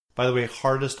By the way,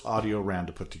 hardest audio round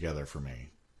to put together for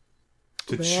me.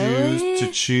 To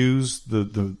choose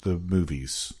the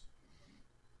movies.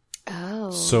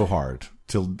 Oh. So hard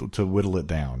to whittle it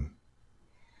down.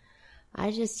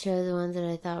 I just chose the ones that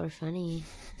I thought were funny.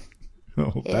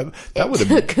 Oh, that would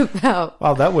have been about.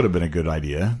 Wow, that would have been a good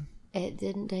idea. It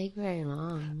didn't take very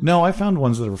long. No, I found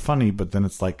ones that were funny, but then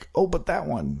it's like, oh, but that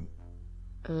one.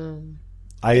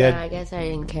 I guess I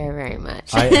didn't care very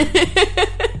much.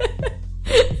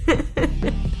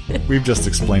 We've just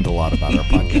explained a lot about our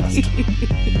podcast.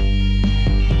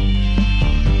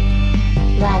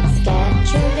 Let's get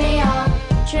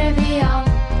trivial.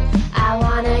 I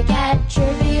want to get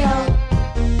trivial.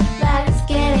 Let's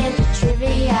get into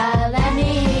trivia. Let me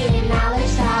hear your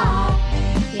knowledge talk.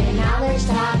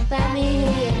 Let me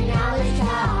hear your knowledge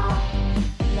talk.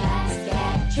 Let's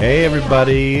get trivial. Hey,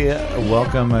 everybody.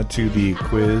 Welcome to the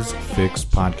Quiz Fix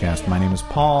podcast. My name is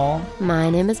Paul. My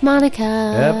name is Monica.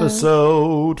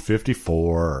 Episode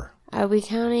 54. Are we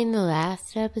counting the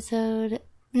last episode?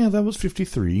 Yeah, that was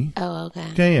 53. Oh,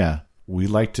 okay. Yeah. We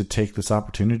like to take this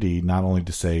opportunity not only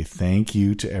to say thank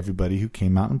you to everybody who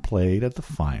came out and played at the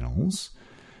finals,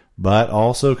 but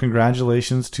also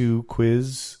congratulations to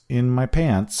Quiz in My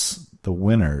Pants, the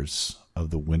winners of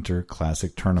the Winter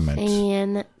Classic Tournament.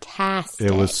 Fantastic.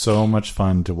 It was so much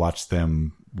fun to watch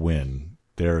them win.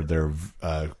 They're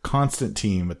a constant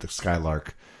team at the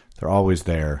Skylark. They're always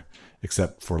there,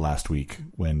 except for last week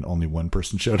when only one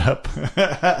person showed up.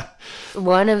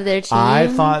 One of their team? I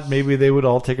thought maybe they would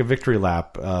all take a victory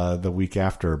lap the week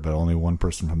after, but only one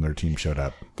person from their team showed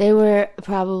up. They were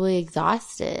probably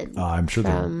exhausted. I'm sure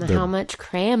from how much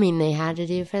cramming they had to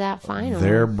do for that final.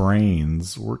 Their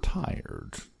brains were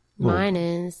tired. Mine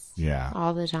is. Yeah.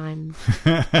 All the time.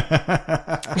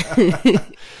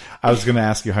 I was going to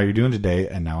ask you how you're doing today,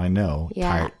 and now I know.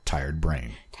 Yeah. Tired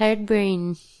brain. Tired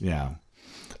brain. Yeah.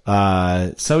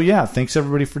 Thanks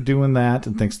everybody for doing that,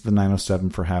 and thanks to the 907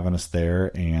 for having us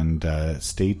there, and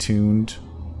stay tuned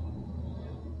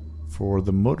for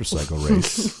the motorcycle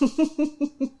race.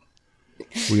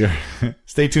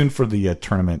 Stay tuned for the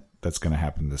tournament that's going to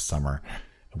happen this summer.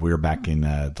 We're back in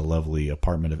the lovely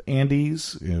apartment of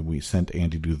Andy's. We sent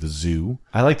Andy to the zoo.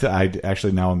 I like now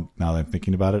that I'm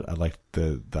thinking about it, I like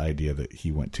the idea that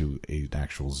he went to an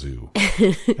actual zoo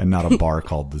and not a bar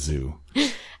called the zoo.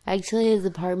 Actually, his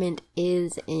apartment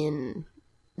is in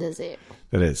the zoo.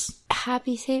 It is.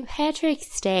 Happy St.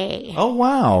 Patrick's Day. Oh,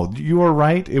 wow. You are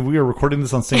right. We are recording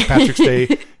this on St. Patrick's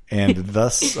Day, and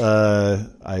thus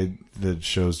that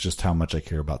shows just how much I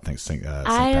care about St. Patrick's Day.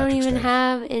 I don't even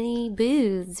have any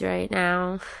booze right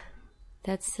now.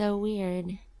 That's so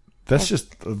weird. That's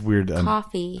just weird.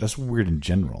 Coffee. That's weird in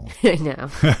general. I know.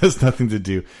 It has nothing to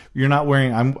do. You're not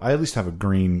wearing. I at least have a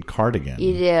green cardigan.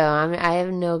 You do. I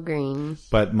have no green.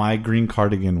 But my green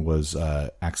cardigan was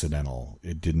accidental.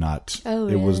 It did not. Oh,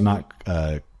 really? It was not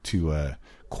to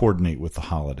coordinate with the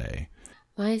holiday.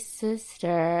 My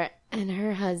sister and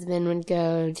her husband would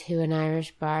go to an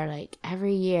Irish bar like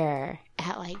every year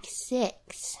at like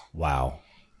 6. Wow.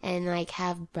 And like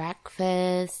have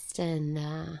breakfast and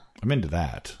I'm into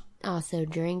that. Also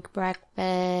drink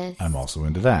breakfast. I'm also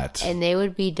into that. And they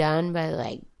would be done by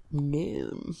like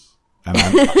noon. And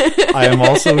I am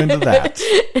also into that.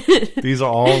 These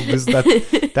are all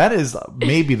that is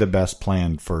maybe the best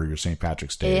plan for your St.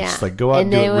 Patrick's Day. Yeah. Just like go out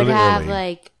and do it really early. And they would have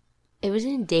like it was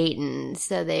in Dayton,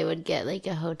 so they would get like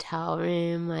a hotel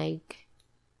room like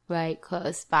right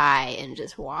close by and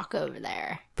just walk over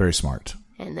there. Very smart.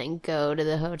 And then go to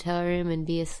the hotel room and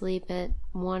be asleep at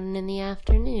 1 in the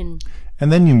afternoon.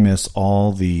 And then you miss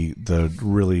all the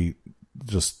really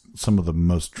just some of the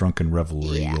most drunken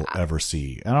revelry you'll ever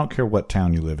see. I don't care what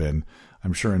town you live in.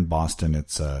 I'm sure in Boston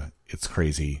it's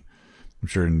crazy. I'm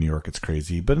sure in New York it's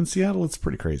crazy, but in Seattle it's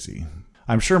pretty crazy.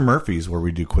 I'm sure Murphy's, where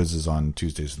we do quizzes on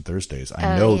Tuesdays and Thursdays,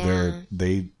 I know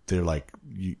they're like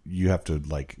you have to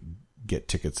like get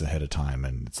tickets ahead of time,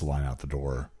 and it's a line out the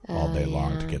door all day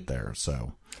long to get there.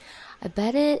 So I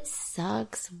bet it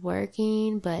sucks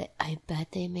working, but I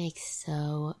bet they make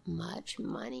so much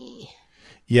money.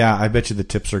 Yeah, I bet you the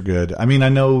tips are good. I mean, I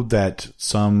know that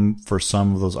for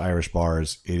some of those Irish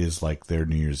bars, it is like their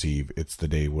New Year's Eve. It's the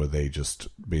day where they just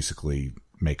basically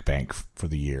make bank for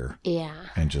the year. Yeah.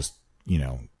 And just,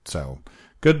 so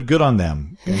good on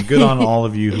them. And good on all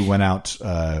of you who went out.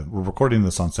 We're recording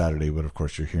this on Saturday, but of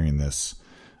course you're hearing this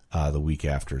the week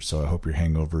after. So I hope your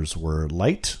hangovers were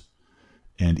light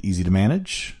and easy to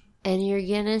manage. And your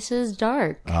Guinness is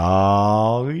dark.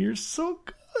 Oh, you're so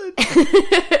good.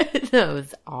 That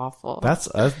was awful.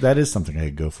 That is something I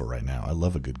could go for right now. I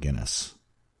love a good Guinness.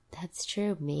 That's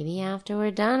true. Maybe after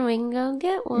we're done, we can go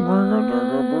get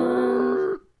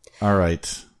one. All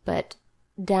right. But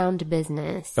down to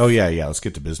business. Oh, yeah. Let's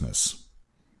get to business.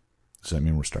 Does that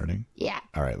mean we're starting? Yeah.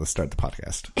 All right, let's start the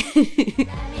podcast. Let me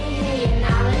hear your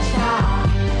knowledge talk.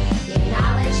 Your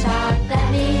knowledge talk.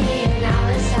 Let me hear your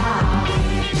knowledge talk.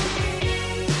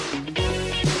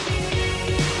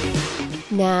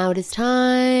 Now it is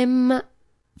time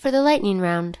for the lightning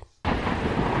round. It's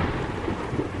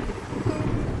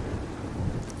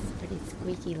pretty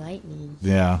squeaky lightning.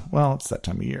 Yeah, well, it's that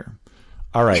time of year.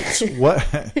 All right, what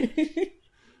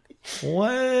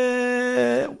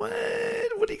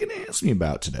are you going to ask me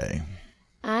about today?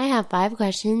 I have 5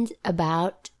 questions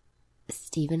about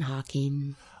Stephen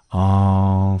Hawking.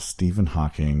 Oh, Stephen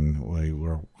Hawking.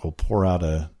 We'll pour out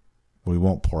we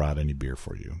won't pour out any beer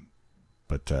for you,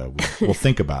 but we'll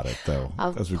think about it though.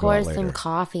 I'll as we go pour out later. some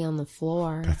coffee on the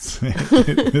floor. That's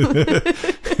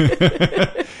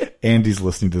Andy's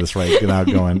listening to this right now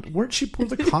going, where'd she pour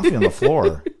the coffee on the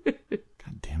floor?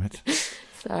 God damn it.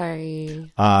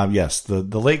 Sorry. Yes, the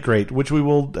late great, which we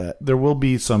will, there will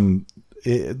be some,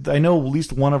 I know at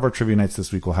least one of our trivia nights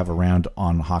this week will have a round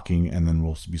on Hawking, and then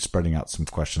we'll be spreading out some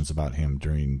questions about him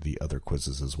during the other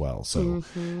quizzes as well. So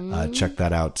check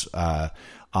that out.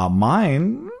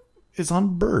 Mine is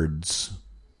on birds.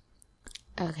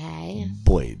 Okay.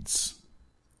 Blades.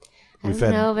 I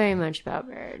don't know very much about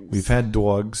birds. We've had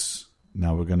dogs.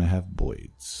 Now we're going to have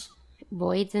Boyds.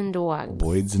 Boyds and dogs.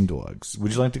 Boyds and dogs.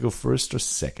 Would you like to go first or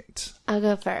second? I'll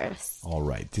go first. All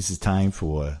right. This is time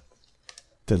for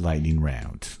the lightning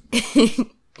round.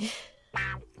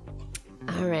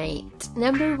 All right.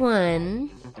 Number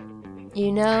 1.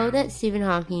 You know that Stephen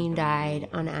Hawking died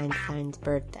on Einstein's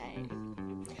birthday.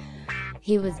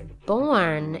 He was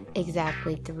born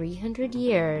exactly 300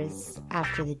 years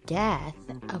after the death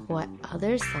of what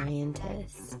other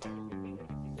scientist?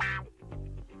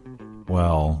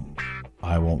 Well,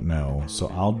 I won't know. So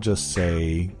I'll just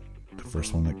say the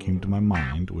first one that came to my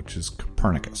mind, which is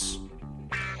Copernicus.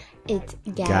 It's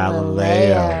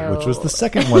Galileo. Which was the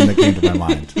second one that came to my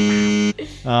mind.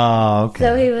 Oh, okay.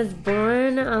 So he was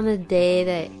born on the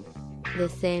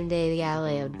same day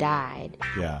Galileo died.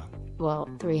 Yeah. Well,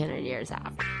 300 years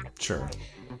after. Sure.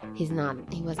 He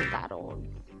wasn't that old.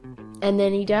 And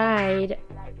then he died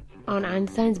on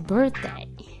Einstein's birthday.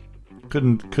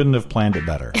 Couldn't have planned it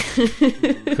better.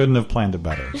 Couldn't have planned it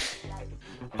better.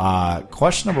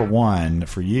 Question number 1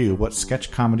 for you. What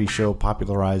sketch comedy show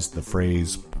popularized the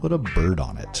phrase, put a bird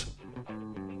on it?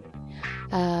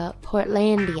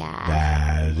 Portlandia.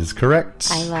 That is correct.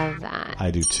 I love that.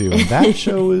 I do too. And that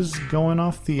show is going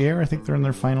off the air. I think they're in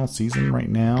their final season right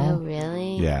now. Oh,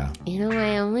 really? Yeah. You know,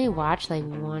 I only watched like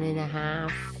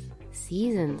 1.5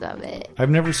 seasons of it. I've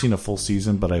never seen a full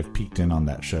season, but I've peeked in on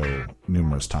that show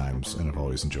numerous times and I've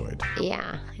always enjoyed.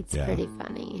 Yeah, it's pretty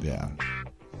funny. Yeah.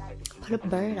 Put a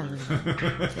bird on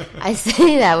it. I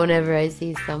say that whenever I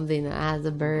see something that has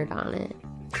a bird on it.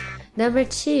 Number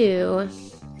 2.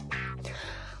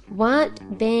 What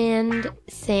band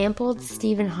sampled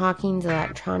Stephen Hawking's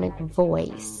electronic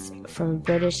voice from a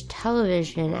British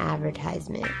television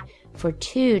advertisement for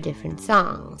 2 different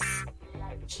songs?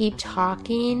 Keep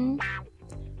Talking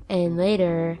and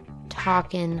later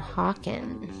Talkin'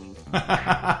 Hawkin'.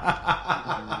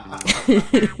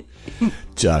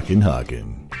 Talkin'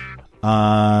 Hawkin'.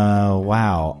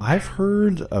 Wow. I've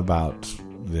heard about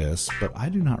this, but I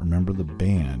do not remember the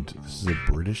band. This is a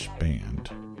British band.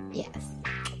 Yes.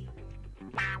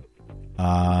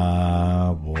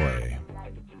 Boy.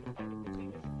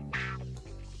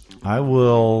 I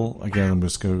will, again, I'm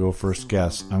just going to go first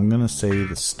guess. I'm going to say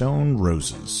the Stone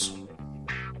Roses.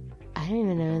 I don't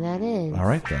even know who that is. All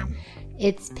right, then.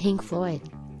 It's Pink Floyd.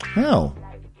 Oh,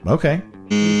 okay.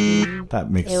 That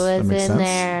makes sense. It was in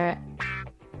their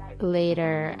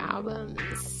later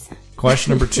albums.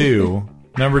 Question number 2.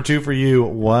 Number 2 for you.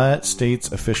 What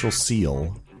state's official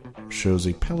seal shows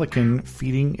a pelican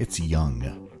feeding its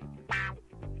young?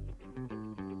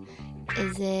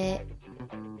 Is it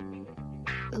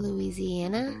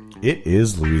Louisiana? It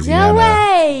is Louisiana. No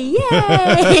way!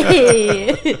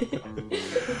 Yay!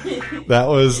 That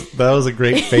was a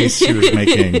great face she was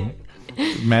making.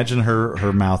 Imagine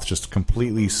her mouth just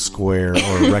completely square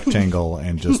or rectangle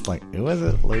and just like, was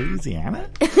it Louisiana?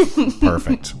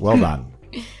 Perfect. Well done.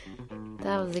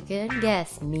 That was a good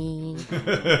guess, me.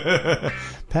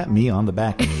 Pat me on the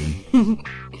back, me.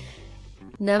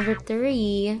 Number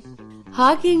 3.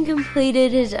 Hawking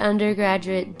completed his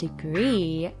undergraduate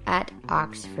degree at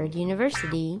Oxford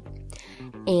University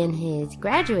and his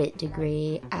graduate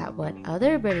degree at what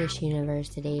other British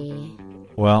university?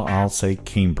 Well, I'll say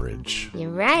Cambridge.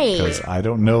 You're right. Because I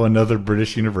don't know another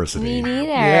British university. Me neither.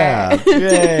 Yeah.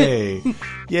 Yay.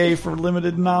 Yay for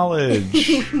limited knowledge.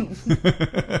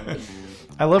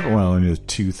 I love it when I only know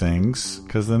 2 things,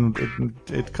 because then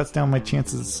it cuts down my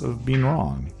chances of being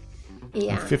wrong.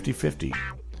 Yeah. 50-50.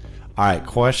 All right,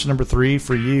 question number 3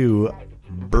 for you.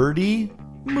 Birdie,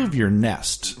 Move Your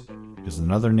Nest is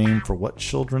another name for what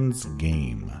children's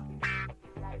game?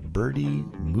 Birdie,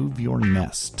 Move Your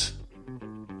Nest.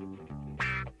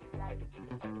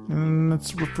 And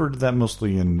it's referred to that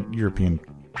mostly in European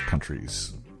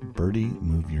countries. Birdie,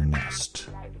 Move Your Nest.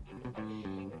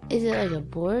 Is it like a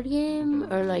board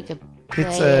game or like a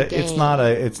play game?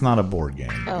 It's not a board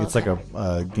game. Oh, it's like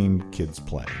a game kids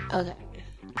play. Okay.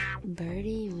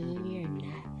 Birdie, Move Your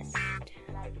Nest.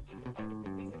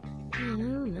 I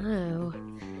don't know.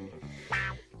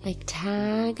 Like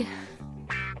tag?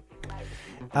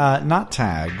 Not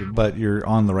tag, but you're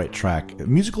on the right track.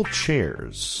 Musical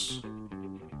chairs.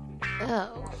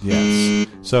 Oh. Yes.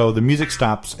 So the music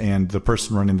stops and the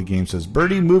person running the game says,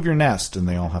 Birdie, move your nest. And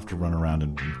they all have to run around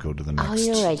and go to the next. Oh,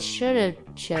 you know what I should have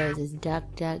chose is Duck,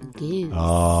 Duck, Goose.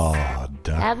 Oh,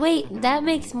 duck. That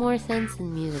makes more sense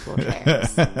than musical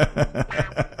chairs.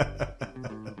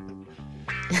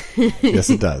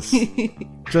 Yes, it does.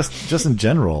 Just in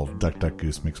general, Duck, Duck,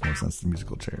 Goose makes more sense than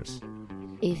musical chairs.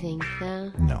 You think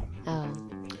so? No. Oh.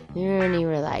 Remember when you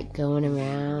were like going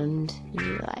around and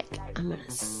you were like, I'm going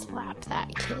to slap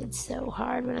that kid so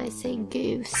hard when I say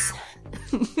goose.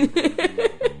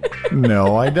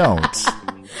 No, I don't.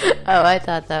 Oh, I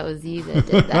thought that was you that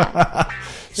did that.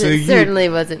 It certainly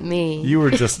wasn't me.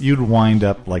 You'd wind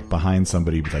up like behind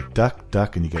somebody, be like, duck,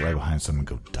 duck, and you get right behind someone and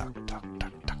go, duck, duck,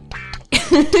 duck, duck,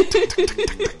 duck, duck.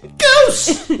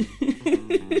 Goose!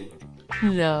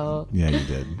 No. Yeah, you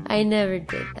did. I never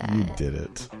did that. You did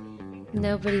it.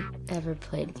 Nobody ever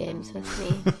played games with me.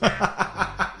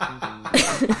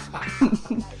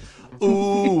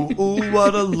 Ooh,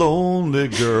 what a lonely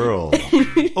girl.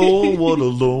 Oh, what a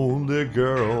lonely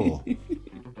girl.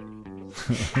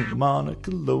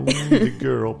 Monica, lonely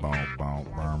girl.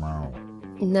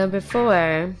 Number 4.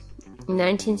 In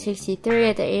 1963,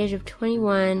 at the age of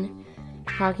 21,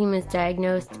 Hawking was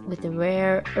diagnosed with a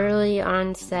rare, early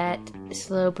onset,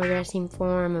 slow progressing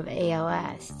form of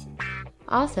ALS.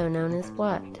 Also known as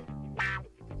what?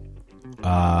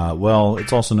 Well,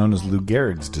 it's also known as Lou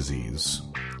Gehrig's disease.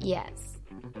 Yes.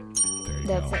 There you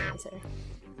That's go. the answer.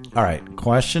 All right,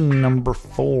 question number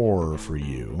 4 for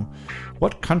you.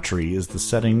 What country is the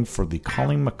setting for the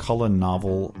Colleen McCullough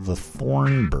novel The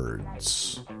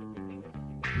Thornbirds?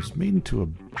 It was made into a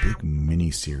big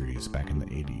mini-series back in the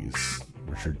 80s.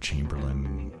 Richard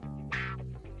Chamberlain.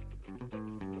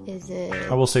 Is it...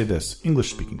 I will say this,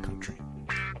 English-speaking country.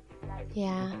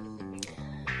 Yeah.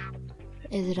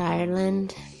 Is it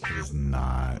Ireland? It is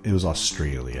not. It was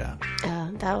Australia.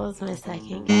 Oh, that was my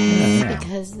second guess. Yeah.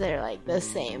 Because they're like the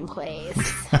same place.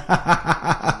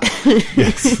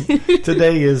 Yes.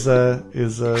 Today is I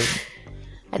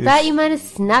thought you might have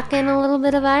snuck in a little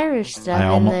bit of Irish stuff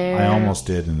in there. I almost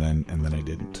did, and then I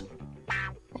didn't.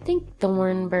 I think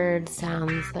Thornbird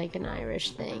sounds like an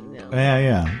Irish thing, though.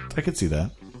 Yeah. I could see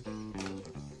that.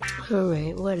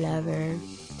 Alright, whatever.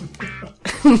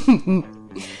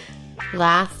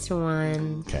 Last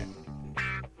one. Okay.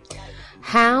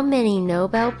 How many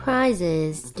Nobel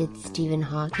Prizes did Stephen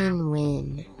Hawking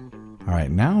win? All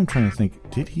right, now I'm trying to think,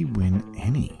 did he win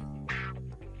any?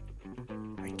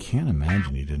 I can't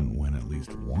imagine he didn't win at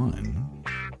least one.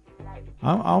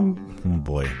 Oh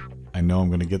boy. I know I'm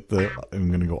going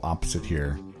to go opposite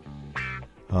here.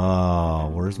 Oh,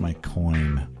 where's my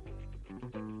coin?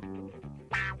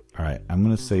 All right, I'm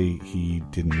going to say he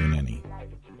didn't win any.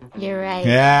 You're right.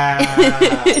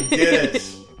 Yeah, did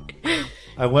it.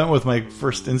 I went with my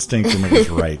first instinct and it was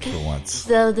right for once.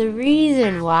 So the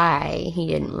reason why he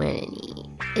didn't win any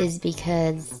is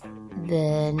because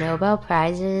the Nobel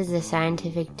Prizes, the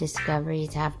scientific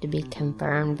discoveries have to be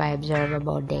confirmed by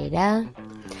observable data.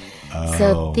 Oh.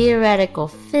 So theoretical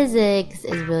physics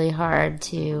is really hard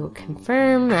to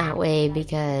confirm that way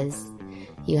because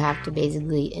you have to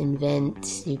basically invent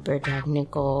super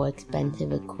technical,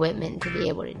 expensive equipment to be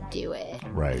able to do it.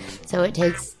 Right. So it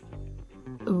takes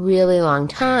a really long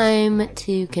time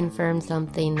to confirm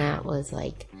something that was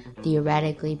like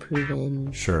theoretically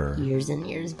proven Sure. years and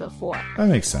years before. That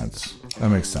makes sense.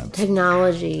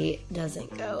 Technology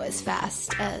doesn't go as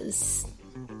fast as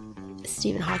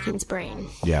Stephen Hawking's brain.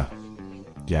 Yeah.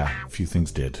 A few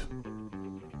things did.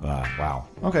 Wow.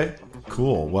 Okay.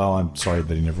 Cool. Well, I'm sorry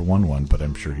that he never won one, but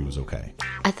I'm sure he was okay.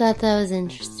 I thought that was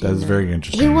interesting. That was very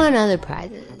interesting. He won other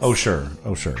prizes. Oh, sure.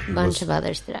 A bunch of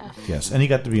other stuff. Yes, and he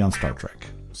got to be on Star Trek.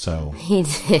 So He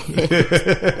did.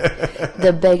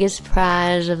 The biggest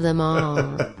prize of them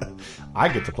all. I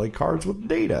get to play cards with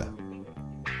Data.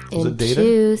 Was And it Data?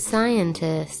 2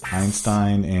 scientists.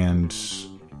 Einstein and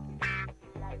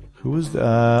who was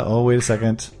oh, wait a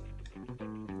second.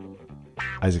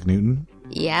 Isaac Newton?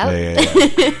 Yep.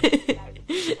 Yeah.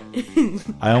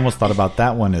 I almost thought about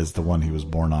that one as the one he was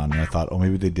born on, and I thought, oh,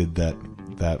 maybe they did that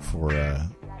for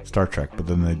Star Trek, but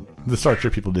then the Star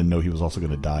Trek people didn't know he was also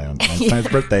going to die on Einstein's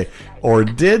birthday, or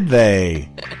did they?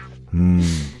 Dun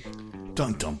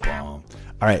dun dun. All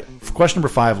right, for question number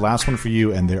 5, last one for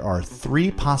you, and there are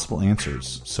 3 possible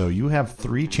answers, so you have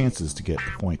 3 chances to get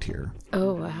the point here.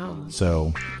 Oh, wow.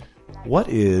 So, what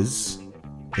is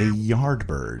a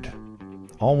Yardbird?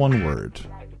 All one word.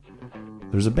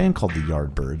 There's a band called the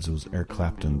Yardbirds. It was Eric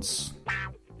Clapton's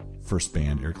first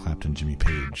band, Eric Clapton, Jimmy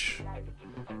Page.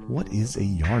 What is a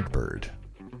Yardbird?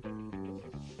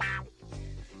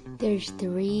 There's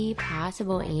 3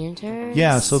 possible answers?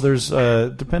 Yeah, so there's,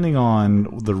 depending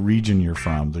on the region you're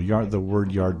from, the word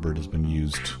Yardbird has been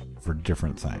used for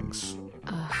different things.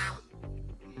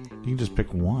 You can just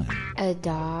pick one. A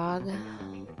dog.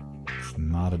 It's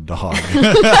not a dog.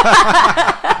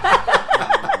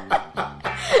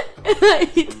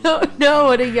 I don't know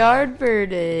what a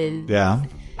Yardbird is. Yeah.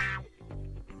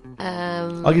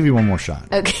 I'll give you one more shot.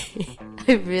 Okay.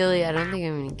 I don't think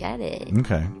I'm going to get it.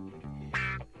 Okay.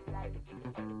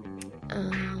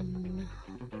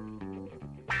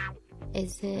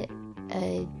 Is it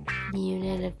a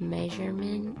unit of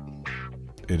measurement?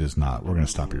 It is not. We're going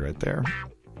to stop you right there.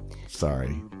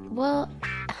 Sorry. Well,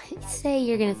 say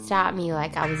you're going to stop me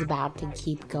like I was about to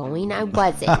keep going. I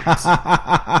wasn't.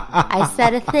 I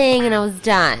said a thing and I was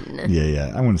done. Yeah.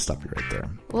 I'm going to stop you right there.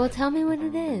 Well, tell me what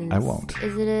it is. I won't.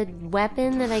 Is it a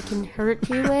weapon that I can hurt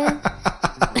you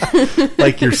with?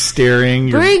 Like you're staring.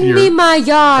 Bring me my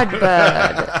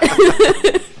Yardbird.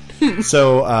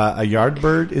 So a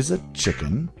Yardbird is a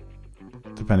chicken,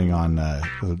 depending on.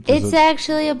 It's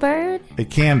actually a bird? It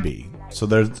can be. So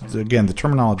there's again the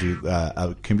terminology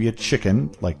can be a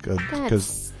chicken, like That's because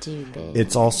stupid.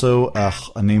 it's also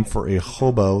a name for a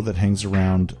hobo that hangs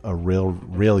around a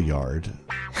rail yard.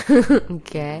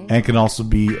 Okay. And it can also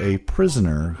be a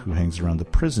prisoner who hangs around the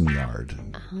prison yard.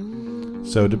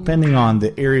 So depending on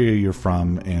the area you're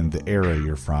from and the era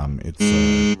you're from, it's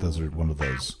those are one of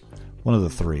the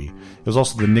 3. It was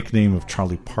also the nickname of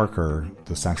Charlie Parker,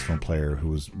 the saxophone player, who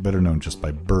was better known just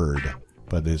by Bird,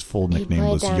 but his full nickname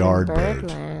was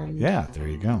Yardbird. Yeah, there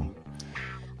you go.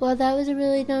 Well, that was a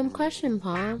really dumb question,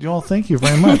 Paul. Well, thank you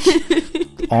very much.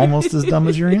 Almost as dumb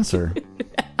as your answer.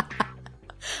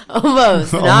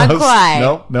 Almost, not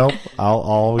quite. Nope. I'll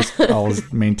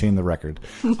always maintain the record.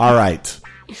 All right.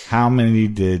 How many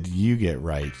did you get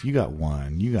right? You got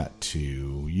 1. You got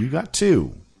 2. You got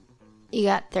 2. You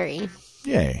got 3.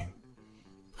 Yay.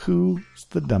 Who's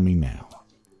the dummy now?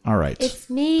 All right. It's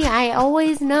me. I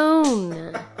always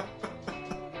known. All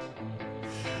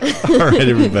right,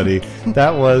 everybody.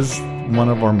 That was one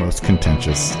of our most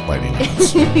contentious lightning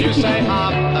rounds. You say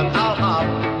hop and I'll hop.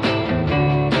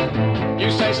 You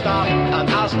say stop and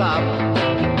I'll stop.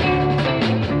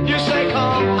 You say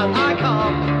come and I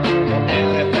come. For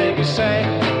anything you say,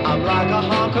 I'm like a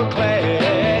hunk of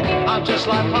clay. I'm just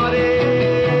like putty,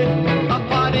 a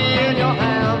putty in your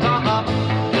hands.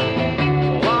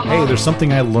 Hey, there's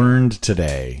something I learned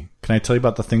today. Can I tell you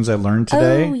about the things I learned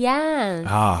today? Oh,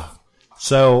 yeah.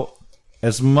 So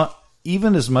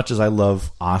even as much as I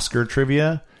love Oscar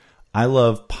trivia, I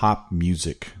love pop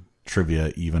music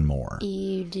trivia even more.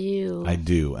 You do. I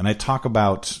do. And I talk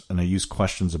about, and I use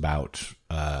questions about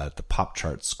the pop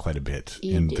charts quite a bit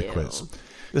in the quiz.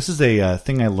 This is a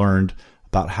thing I learned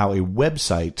about how a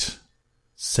website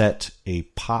set a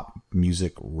pop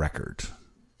music record.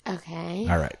 Okay.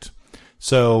 All right.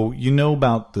 So you know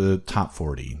about the top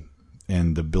 40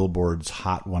 and the Billboard's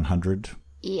Hot 100?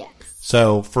 Yes.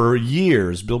 So for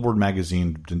years, Billboard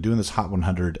magazine had been doing this Hot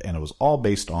 100, and it was all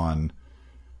based on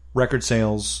record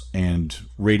sales and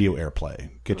radio airplay.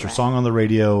 Get your song on the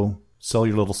radio, sell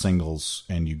your little singles,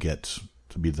 and you get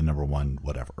to be the number 1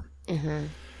 whatever. Mm-hmm.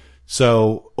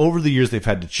 So over the years, they've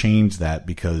had to change that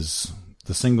because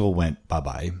the single went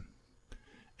bye-bye.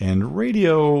 And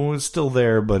radio is still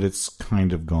there, but it's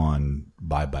kind of gone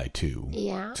bye-bye too.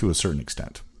 Yeah. To a certain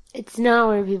extent. It's not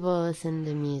where people listen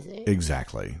to music.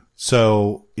 Exactly.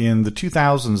 So in the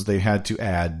 2000s, they had to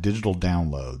add digital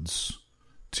downloads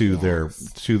to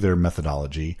their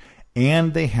methodology,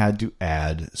 and they had to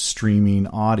add streaming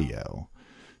audio.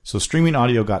 So streaming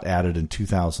audio got added in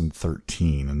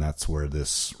 2013, and that's where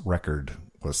this record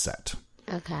was set.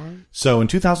 Okay. So in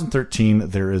 2013,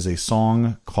 there is a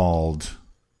song called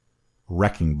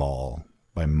Wrecking Ball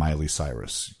by Miley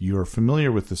Cyrus. You are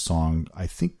familiar with this song. I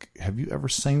think, have you ever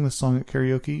sang this song at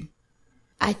karaoke?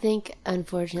 I think,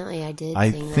 unfortunately, I did.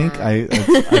 I sing think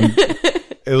that.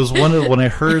 it was one of when I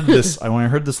heard this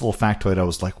little factoid, I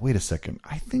was like, wait a second,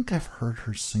 I think I've heard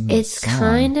her sing this It's song.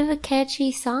 kind of a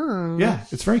catchy song. Yeah,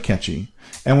 it's very catchy.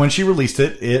 And when she released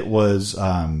it, it was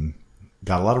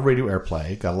got a lot of radio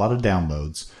airplay, got a lot of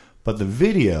downloads, but the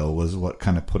video was what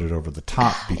kind of put it over the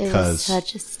top because It was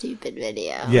such a stupid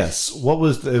video. Yes, it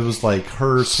was like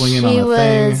her swinging on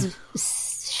a thing.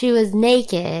 She was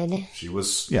naked. She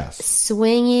was, yes.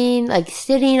 Swinging, like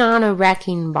sitting on a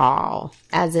wrecking ball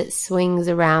as it swings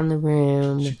around the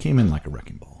room. She came in like a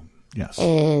wrecking ball. Yes.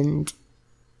 And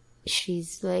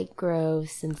she's like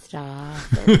gross and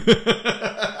stuff.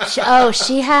 And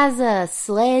she has a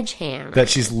sledgehammer that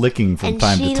she's licking from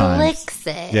time to time. And she licks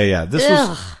it. Yeah.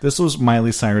 This was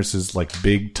Miley Cyrus's like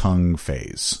big tongue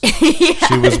phase.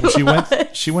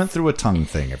 She went through a tongue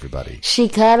thing, everybody. She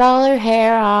cut all her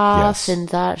hair off Yes. and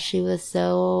thought she was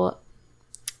so,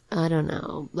 I don't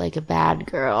know, like a bad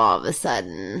girl all of a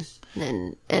sudden.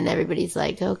 And everybody's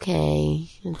like, okay,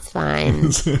 it's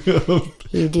fine.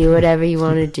 You do whatever you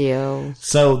want to do.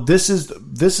 So this is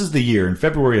the year in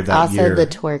February of that year. Also the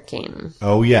twerking.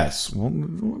 Oh yes, we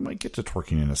might get to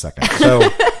twerking in a second. So,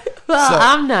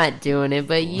 I'm not doing it,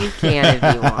 but you can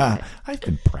if you want. I've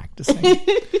been practicing.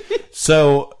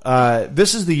 So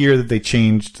this is the year that they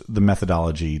changed the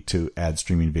methodology to add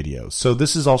streaming videos. So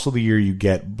this is also the year you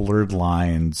get blurred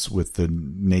lines with the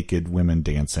naked women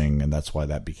dancing, and that's why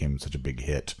that became such a big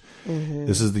hit. Mm-hmm.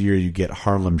 This is the year you get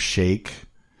Harlem Shake,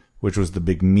 which was the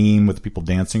big meme with people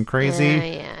dancing crazy.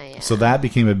 Yeah. So that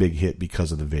became a big hit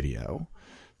because of the video.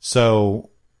 So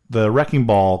the Wrecking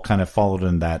Ball kind of followed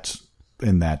in that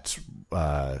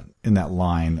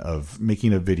line of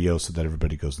making a video so that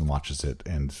everybody goes and watches it,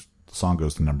 and the song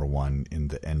goes to number 1 in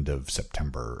the end of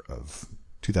September of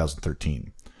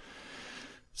 2013.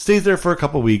 Stays there for a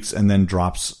couple weeks and then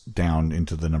drops down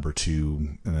into the number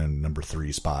 2 and then number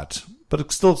 3 spot, but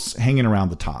it's still hanging around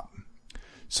the top.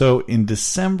 So in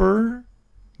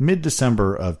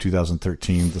mid-December of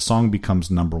 2013, the song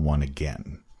becomes number 1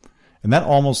 again. And that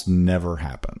almost never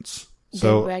happens.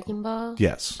 So, the Wrecking Ball?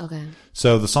 Yes. Okay.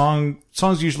 So the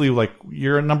song's usually like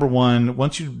you're at number 1.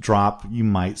 Once you drop, you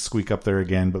might squeak up there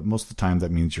again, but most of the time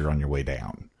that means you're on your way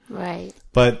down. Right.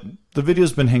 But the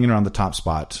video's been hanging around the top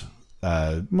spot,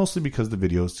 mostly because the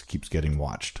video keeps getting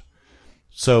watched.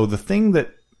 So the thing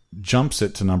that jumps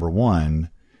it to number 1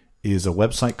 is a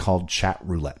website called Chat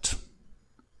Roulette.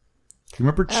 Do you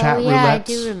remember Chat Roulette? Yeah, I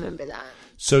do remember that.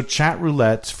 So Chat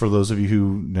Roulette, for those of you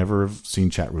who never have seen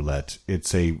Chat Roulette,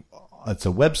 it's a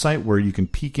website where you can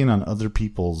peek in on other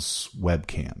people's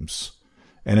webcams,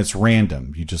 and it's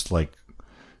random. You just like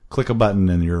click a button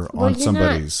and you're on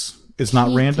somebody's. It's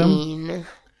not random.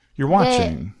 You're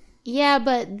watching. Yeah,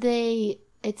 but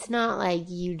it's not like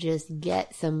you just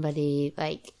get somebody,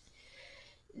 like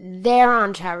they're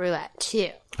on Chat Roulette too.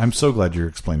 I'm so glad you're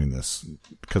explaining this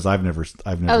because I've never.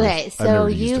 Okay, so I've never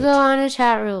used you it. go on a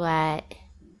Chat Roulette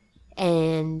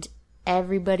and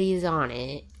everybody's on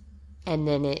it, and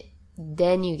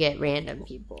then you get random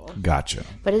people. Gotcha.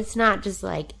 But it's not just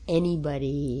like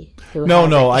anybody who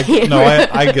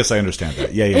I guess I understand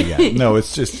that. Yeah. No,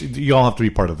 it's just you all have to be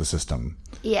part of the system.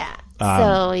 Yeah.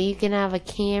 So you can have a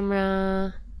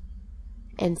camera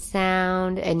and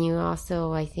sound, and you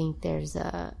also, I think there's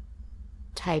a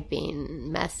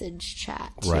typing message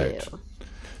chat too. Right.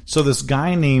 So this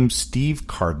guy named Steve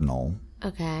Cardinal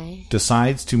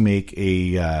decides to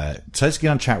get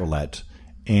on Chat Roulette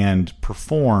and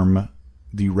perform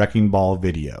the Wrecking Ball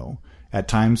video. At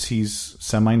times he's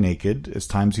semi-naked. At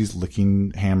times he's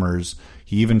licking hammers.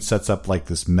 He even sets up like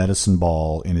this medicine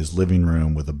ball in his living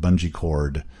room with a bungee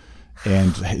cord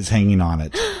and is hanging on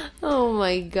it. Oh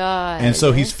my God. And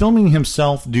so he's filming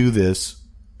himself do this.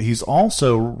 He's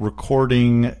also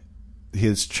recording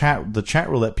the Chat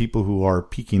Roulette people who are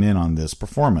peeking in on this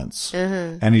performance.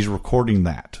 And he's recording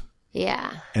that.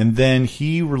 Yeah. And then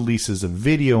he releases a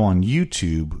video on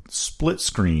YouTube, split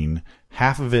screen,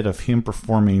 half of it of him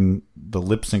performing the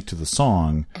lip sync to the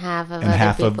song, half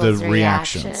of the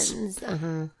reactions.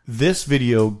 This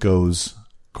video goes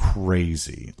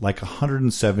crazy, like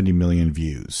 170 million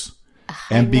views.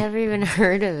 I've never even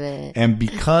heard of it. And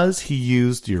because he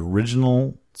used the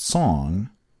original song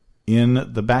in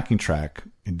the backing track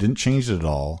and didn't change it at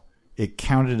all, it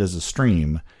counted as a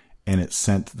stream and it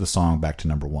sent the song back to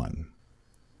number 1.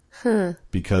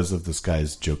 because of this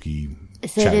guy's jokey.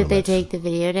 So chat did they roulette. take the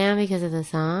video down because of the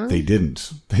song? They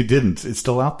didn't. It's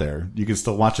still out there. You can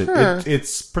still watch it.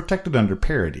 It's protected under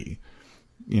parody.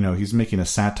 He's making a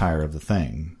satire of the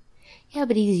thing. Yeah,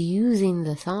 but he's using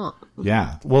the song.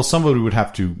 Yeah. Well, somebody would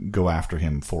have to go after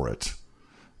him for it,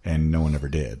 and no one ever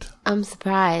did. I'm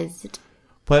surprised.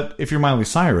 But if you're Miley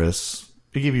Cyrus,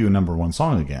 it gave you a number one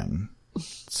song again.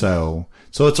 So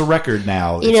it's a record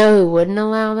now. You know who wouldn't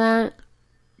allow that?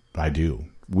 I do.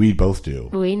 We both do.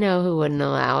 We know who wouldn't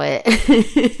allow it.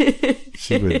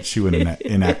 She would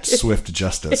enact swift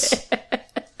justice.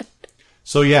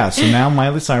 So now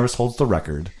Miley Cyrus holds the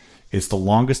record. It's the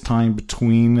longest time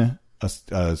between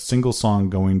a single song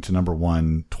going to number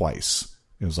one twice.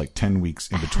 It was like 10 weeks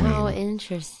in between. How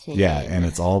interesting. Yeah, and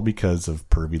it's all because of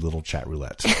pervy little chat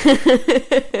roulette.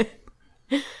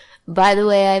 By the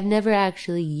way, I've never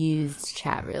actually used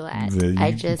chat roulette.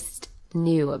 I just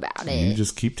knew about it. You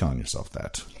just keep telling yourself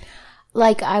that.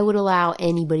 Like I would allow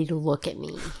anybody to look at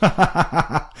me.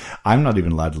 I'm not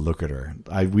even allowed to look at her.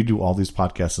 We do all these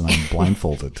podcasts and I'm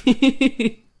blindfolded.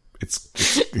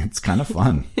 It's kind of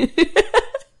fun.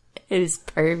 It is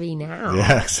pervy now.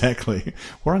 Yeah, exactly.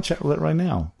 We're on chat roulette right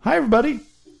now. Hi, everybody.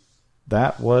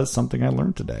 That was something I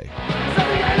learned today.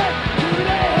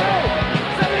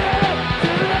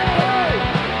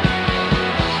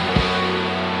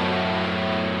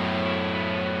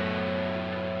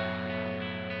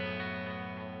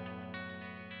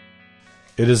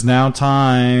 It is now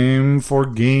time for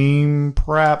game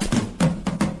prep.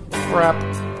 Prep.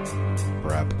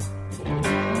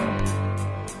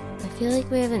 I feel like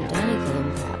we haven't done a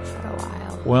game prep for a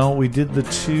while. Well, we did the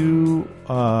two,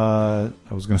 I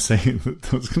was going to say,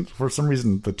 for some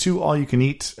reason, the two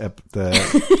all-you-can-eat at the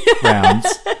rounds.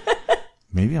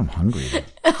 Maybe I'm hungry.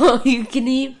 All you can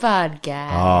eat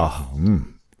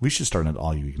podcast. We should start an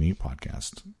all-you-can-eat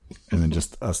podcast. And then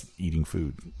just us eating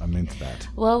food. I'm into that.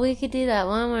 Well, we could do that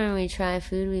one where we try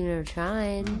food we've never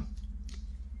tried.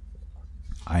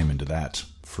 I am into that,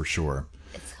 for sure.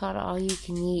 It's called All You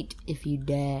Can Eat If You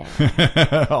Dare.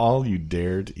 All you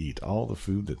dare to eat. All the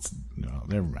food that's... No,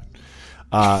 never mind.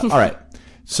 All right.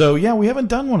 So, we haven't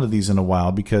done one of these in a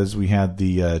while because we had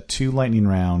the two lightning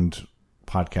round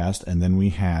podcast, and then we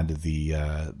had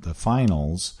the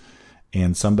finals.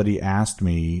 And somebody asked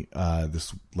me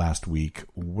this last week,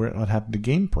 what happened to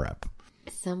game prep?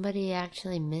 Somebody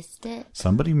actually missed it?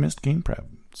 Somebody missed game prep.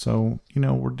 So,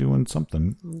 we're doing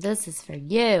something. This is for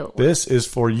you. This is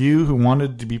for you who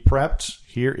wanted to be prepped.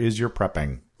 Here is your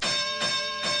prepping.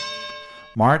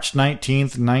 March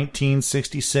 19th,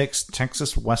 1966,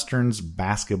 Texas Western's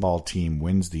basketball team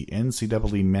wins the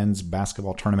NCAA men's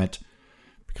basketball tournament,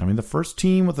 becoming the first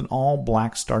team with an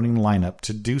all-black starting lineup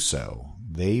to do so.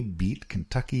 They beat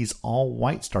Kentucky's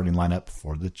all-white starting lineup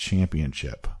for the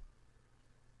championship.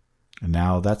 And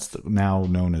now that's now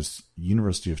known as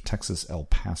University of Texas El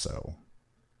Paso.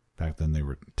 Back then they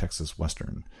were Texas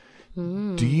Western.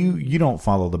 Do you don't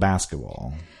follow the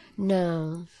basketball?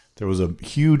 No. There was a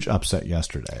huge upset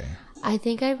yesterday. I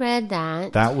think I read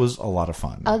that. That was a lot of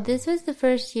fun. Oh, this was the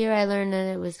first year I learned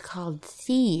that it was called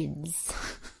seeds.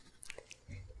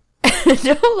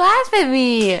 Don't laugh at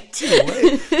me.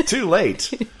 Too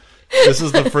late. This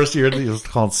is the first year that it was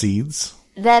called seeds.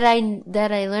 That I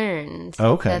learned.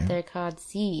 Okay. That they're called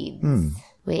seeds.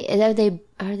 Wait, are they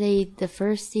the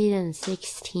first seed and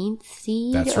 16th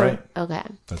seed? That's right. Okay.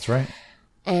 That's right.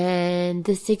 And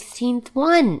the 16th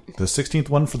one. The 16th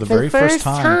one for the very first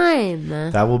time.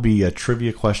 time. That will be a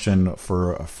trivia question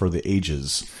for the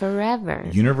ages. Forever.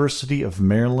 University of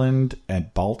Maryland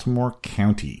at Baltimore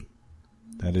County.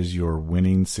 That is your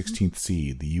winning 16th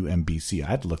seed, the UMBC. I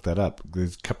had to look that up. They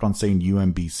kept on saying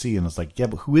UMBC, and I was like, yeah,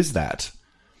 but who is that?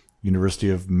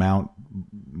 University of Mount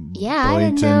Yeah, Boynton. I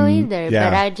didn't know either, Yeah.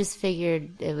 but I just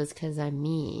figured it was because I'm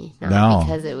me, not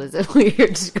because it was a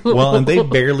weird school. Well, and they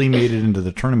barely made it into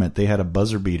the tournament. They had a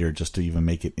buzzer beater just to even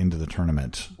make it into the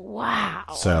tournament. Wow.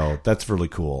 So that's really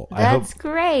cool. That's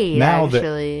great, now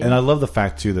actually. And I love the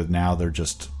fact, too, that now they're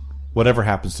just, whatever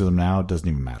happens to them now, it doesn't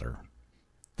even matter.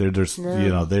 They're just,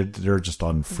 they're just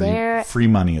on free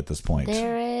money at this point.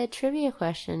 They're a trivia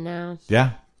question now.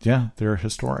 Yeah, they're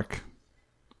historic.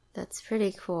 That's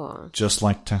pretty cool. Just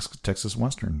like Texas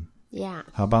Western. Yeah.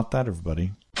 How about that,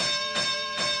 everybody?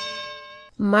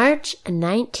 March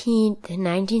 19th,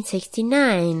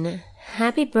 1969.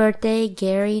 Happy birthday,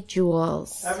 Gary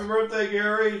Jules. Happy birthday,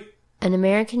 Gary. An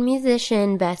American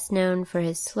musician best known for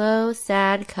his slow,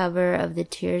 sad cover of the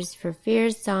Tears for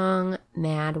Fears song,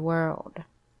 Mad World.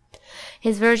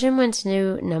 His version went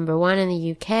to #1 in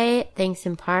the UK, thanks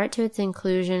in part to its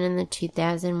inclusion in the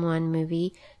 2001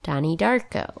 movie Donnie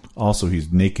Darko. Also,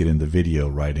 he's naked in the video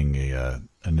riding an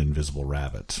invisible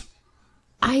rabbit.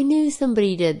 I knew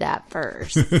somebody did that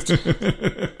first.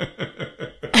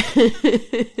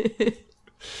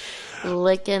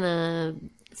 Licking a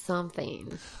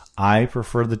something. I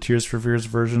prefer the Tears for Fears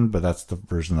version, but that's the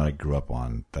version that I grew up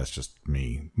on. That's just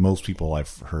me. Most people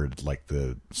I've heard like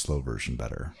the slow version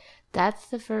better. That's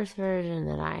the first version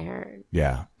that I heard.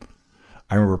 Yeah.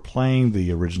 I remember playing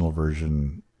the original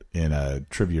version in a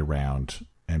trivia round,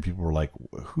 and people were like,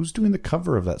 who's doing the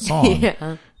cover of that song? Yeah.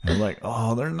 And I'm like,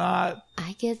 oh, they're not.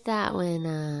 I get that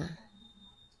when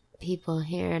people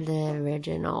hear the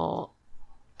original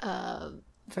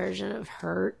version of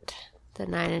Hurt, the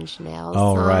Nine Inch Nails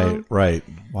Oh, song. right.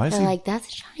 Why is They're he? like, that's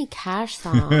a Johnny Cash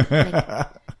song. Like,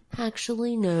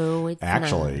 actually, no, it's not.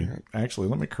 Actually,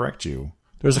 let me correct you.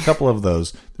 There's a couple of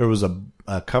those. There was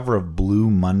a cover of Blue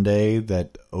Monday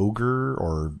that Ogre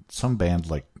or some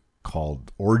band like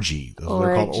called Orgy. They're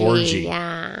called Orgy.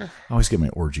 Yeah. I always get my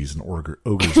orgies and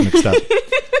ogres mixed up.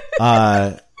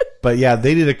 But yeah,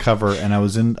 they did a cover, and I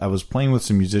was playing with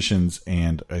some musicians,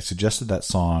 and I suggested that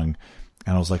song,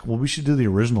 and I was like, well, we should do the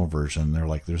original version. They're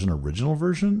like, there's an original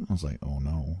version? I was like, oh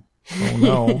no.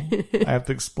 I have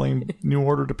to explain New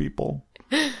Order to people.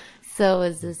 So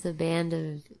is this a band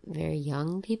of very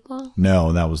young people?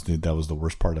 No, that was the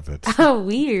worst part of it. Oh,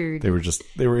 weird. They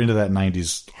were into that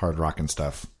 90s hard rock and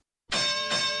stuff.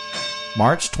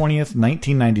 March 20th,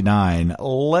 1999,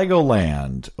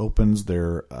 Legoland opens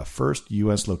their first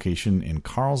U.S. location in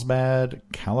Carlsbad,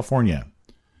 California.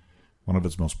 One of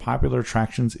its most popular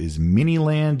attractions is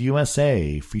Miniland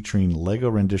USA, featuring Lego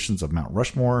renditions of Mount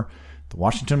Rushmore, the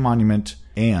Washington Monument,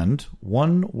 and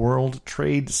One World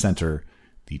Trade Center,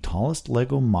 the tallest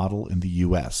Lego model in the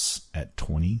U.S. at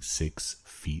 26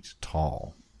 feet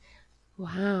tall.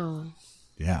 Wow.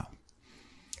 Yeah.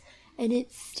 And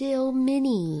it's still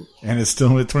mini. And it's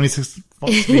still at 26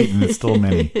 feet, and it's still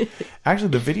mini.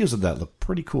 Actually, the videos of that look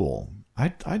pretty cool.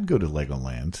 I'd go to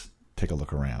Legoland, take a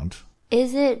look around.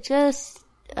 Is it just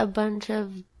a bunch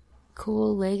of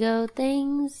cool Lego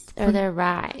things? Or are there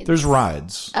rides? There's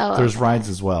rides. Oh, there's okay. rides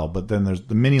as well, but then there's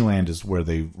the Miniland is where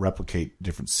they replicate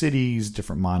different cities,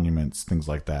 different monuments, things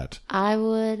like that. I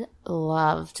would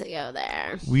love to go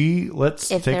there.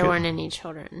 If there weren't any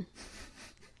children.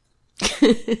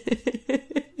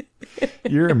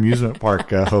 Your amusement park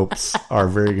hopes are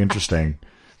very interesting.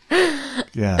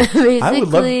 Yeah.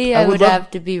 Basically, I would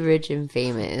have to be rich and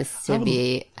famous to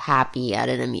be happy at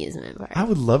an amusement park. I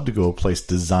would love to go a place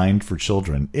designed for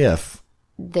children if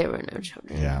there were no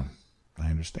children. Yeah, I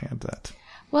understand that.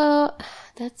 Well,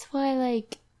 that's why,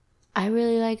 I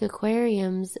really like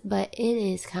aquariums, but it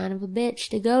is kind of a bitch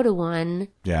to go to one.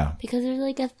 Yeah. Because there's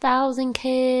 1,000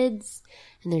 kids,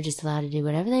 and they're just allowed to do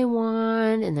whatever they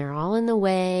want, and they're all in the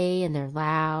way, and they're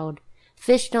loud.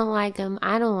 Fish don't like them.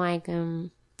 I don't like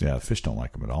them. Yeah, fish don't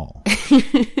like them at all.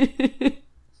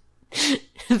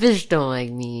 Fish don't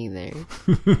like me either.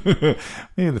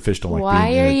 Maybe the fish don't like Why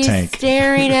being in a tank. are you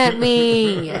staring at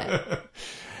me?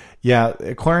 Yeah,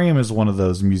 aquarium is one of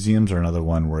those. Museums are another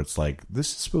one where it's like,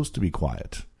 this is supposed to be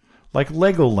quiet. Like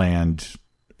Legoland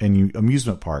and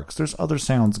amusement parks, there's other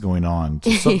sounds going on.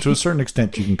 To a certain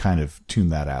extent, you can kind of tune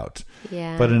that out.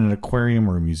 Yeah. But in an aquarium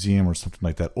or a museum or something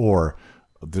like that, or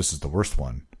this is the worst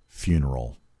one,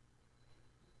 funeral.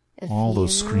 All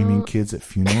those screaming kids at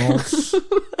funerals.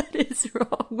 What is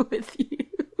wrong with you?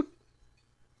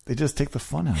 They just take the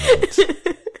fun out of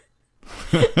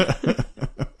it.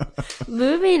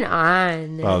 Moving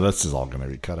on. Oh, this is all going to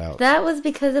be cut out. That was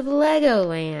because of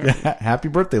Legoland. Happy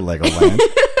birthday, Legoland.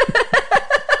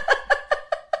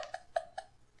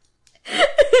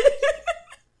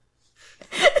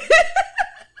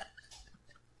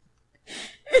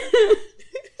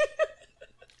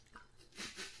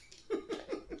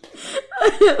 I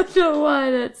don't know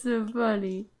why that's so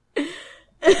funny.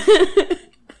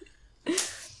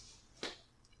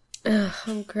 Ugh,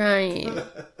 I'm crying.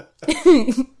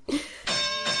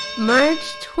 March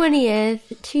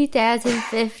 20th,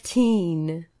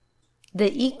 2015.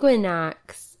 The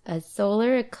equinox, a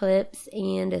solar eclipse,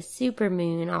 and a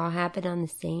supermoon all happen on the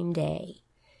same day.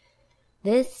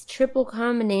 This triple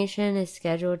combination is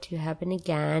scheduled to happen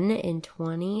again in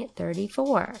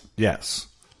 2034. Yes.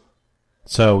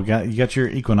 So you got your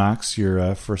equinox,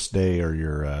 your first day, or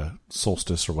your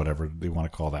solstice, or whatever they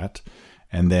want to call that.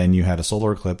 And then you had a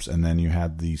solar eclipse, and then you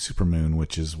had the supermoon,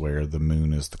 which is where the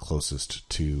moon is the closest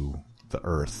to the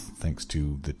Earth, thanks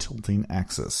to the tilting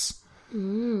axis.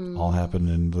 All happened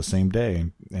in the same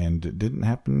day, and it didn't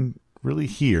happen really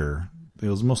here. it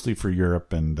was mostly for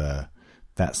Europe and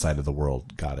that side of the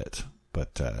world got it.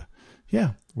 But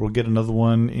yeah, we'll get another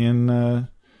one in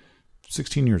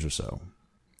 16 years or so.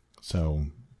 So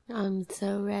I'm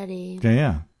so ready.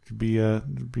 yeah. Be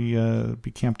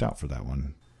camped out for that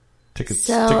one. Tickets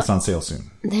on sale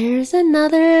soon. There's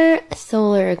another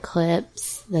solar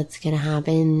eclipse that's going to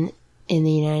happen in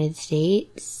the United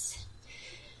States.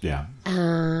 Yeah.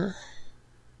 I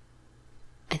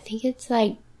think it's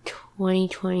like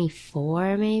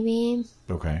 2024 maybe.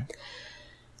 Okay.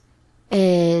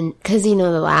 And because the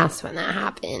last one that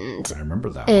happened. I remember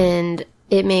that one. And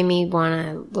it made me want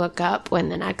to look up when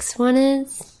the next one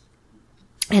is.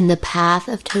 And the path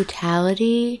of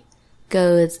totality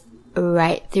goes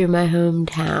right through my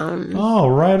hometown. Oh,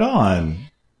 right on.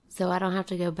 So I don't have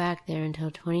to go back there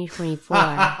until 2024.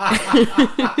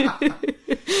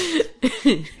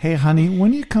 Hey, honey,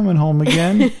 when are you coming home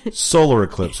again? Solar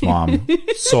eclipse, Mom.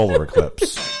 Solar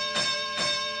eclipse.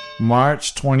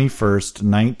 March 21st,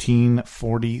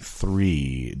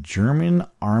 1943. German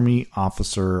army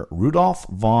officer Rudolf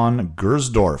von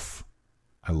Gersdorf.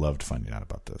 I loved finding out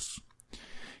about this.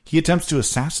 He attempts to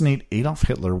assassinate Adolf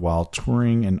Hitler while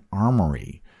touring an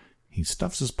armory. He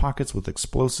stuffs his pockets with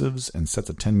explosives and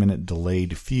sets a 10-minute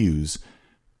delayed fuse.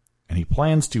 And he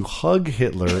plans to hug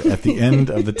Hitler at the end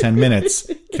of the 10 minutes,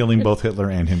 killing both Hitler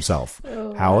and himself.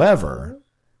 However,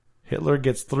 Hitler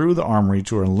gets through the armory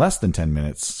tour in less than 10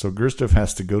 minutes, so Gersdorf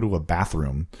has to go to a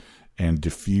bathroom and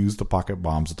defuse the pocket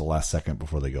bombs at the last second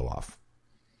before they go off.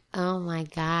 Oh my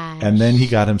gosh. And then he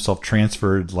got himself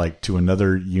transferred to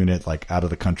another unit out of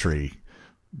the country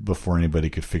before anybody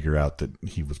could figure out that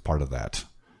he was part of that.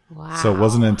 Wow. So it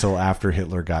wasn't until after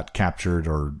Hitler got captured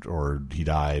or he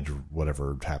died or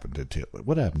whatever happened to Hitler.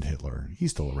 What happened to Hitler?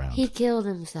 He's still around. He killed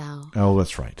himself. Oh,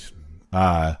 that's right.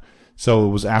 So it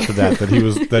was after that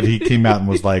that he came out and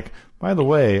was like, by the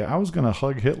way, I was going to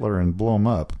hug Hitler and blow him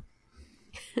up.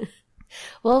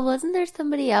 Well, wasn't there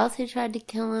somebody else who tried to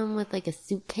kill him with a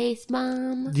suitcase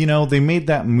bomb? They made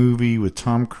that movie with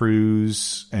Tom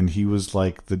Cruise, and he was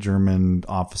the German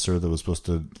officer that was supposed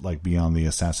to be on the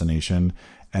assassination.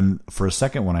 And for a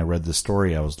second, when I read the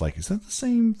story, I was like, is that the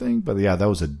same thing? But yeah, that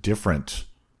was a different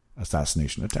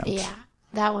assassination attempt. Yeah,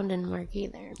 that one didn't work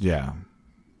either. Yeah.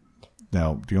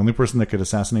 Now, the only person that could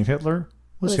assassinate Hitler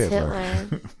was Hitler.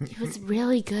 He was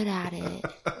really good at it.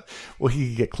 Well, he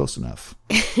could get close enough.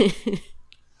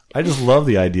 I just love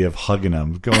the idea of hugging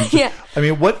him. Yeah. I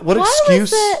mean, what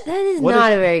excuse? That is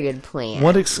not a very good plan.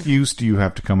 What excuse do you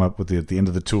have to come up with at the end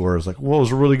of the tour? It's like, well, it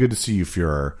was really good to see you,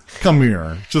 Fuhrer. Come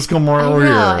here. Just come over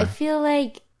here. I feel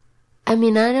I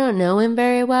don't know him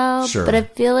very well, sure, but I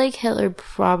feel like Hitler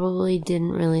probably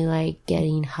didn't really like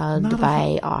getting hugged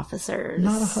by officers.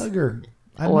 Not a hugger.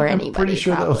 Anybody, I'm pretty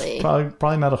sure probably. that was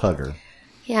probably not a hugger.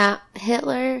 Yeah,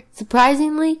 Hitler,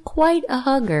 surprisingly, quite a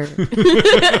hugger.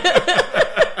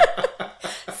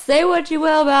 Say what you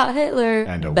will about Hitler,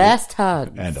 best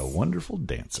hug. And a wonderful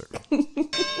dancer.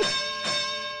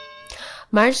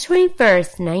 March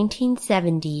 21st,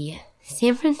 1970.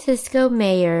 San Francisco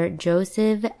Mayor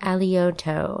Joseph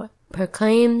Alioto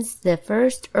proclaims the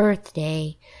first Earth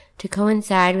Day to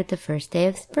coincide with the first day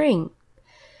of spring.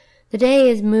 The day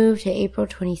is moved to April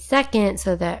 22nd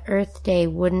so that Earth Day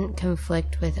wouldn't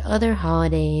conflict with other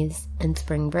holidays and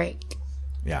spring break.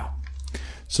 Yeah.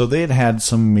 So they had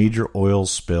some major oil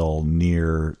spill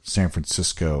near San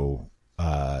Francisco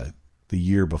the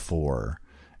year before,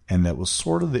 and that was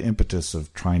sort of the impetus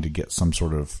of trying to get some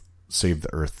sort of Save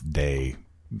the Earth Day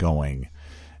going.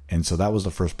 And so that was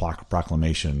the first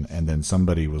proclamation, and then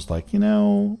somebody was like,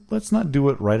 let's not do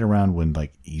it right around when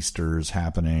Easter's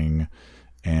happening,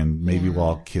 and maybe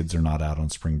while kids are not out on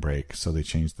spring break, so they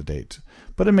changed the date.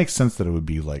 But it makes sense that it would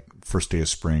be first day of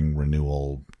spring,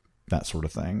 renewal, that sort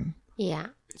of thing. Yeah.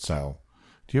 So,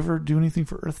 do you ever do anything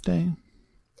for Earth Day?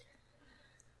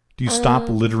 Do you stop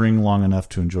littering long enough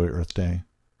to enjoy Earth Day?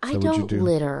 I don't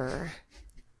litter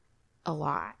a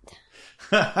lot.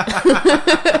 We're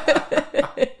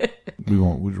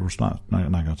not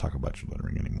going to talk about your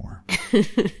littering anymore.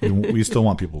 we still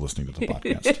want people listening to the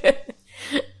podcast.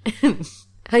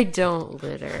 I don't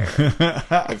litter.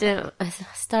 I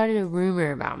started a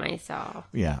rumor about myself.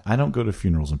 Yeah, I don't go to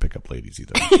funerals and pick up ladies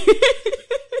either.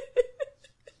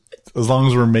 As long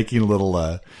as we're making little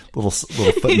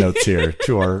footnotes here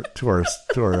to our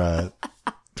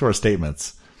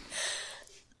statements.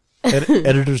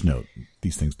 Editor's note: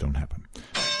 these things don't happen.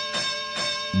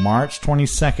 March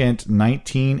 22nd,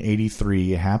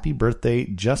 1983. Happy birthday,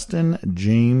 Justin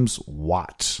James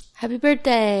Watt. Happy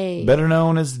birthday. Better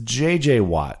known as J.J.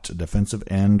 Watt, a defensive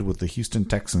end with the Houston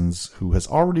Texans, who has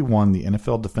already won the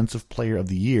NFL Defensive Player of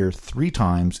the Year 3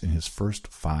 times in his first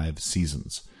 5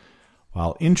 seasons.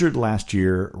 While injured last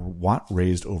year, Watt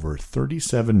raised over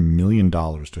 $37 million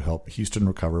to help Houston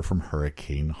recover from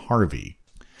Hurricane Harvey.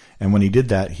 And when he did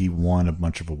that, he won a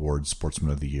bunch of awards,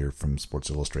 Sportsman of the Year from Sports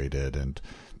Illustrated and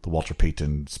the Walter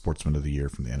Payton Sportsman of the Year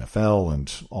from the NFL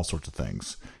and all sorts of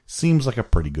things. Seems like a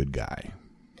pretty good guy.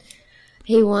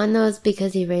 He won those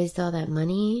because he raised all that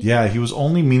money? Yeah, he was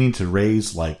only meaning to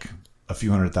raise like a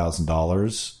few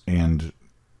 $100,000 and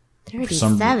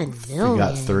 $37 million. He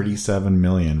got $37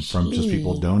 million from just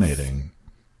people donating,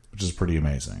 which is pretty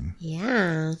amazing.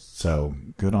 Yeah. So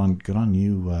good on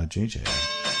you, JJ.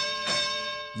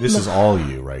 This is all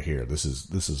you right here. This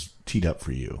is teed up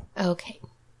for you. Okay.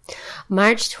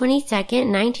 March 22nd,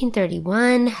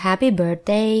 1931. Happy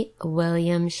birthday,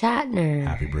 William Shatner.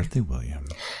 Happy birthday, William.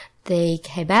 The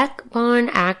Quebec-born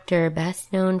actor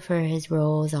best known for his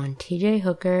roles on T.J.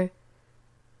 Hooker,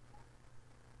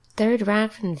 Third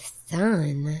Rock from the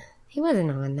Sun. He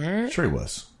wasn't on that. Sure he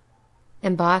was.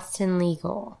 And Boston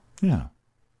Legal. Yeah.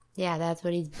 Yeah, that's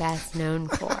what he's best known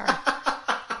for.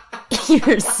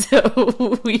 You're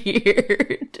so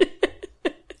weird.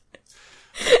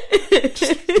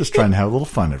 Just trying to have a little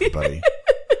fun, everybody.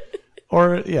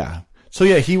 Or, yeah. So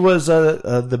yeah, he was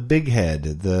the big head.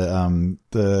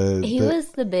 He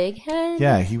was the big head?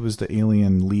 Yeah, he was the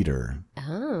alien leader.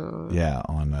 Oh. Yeah,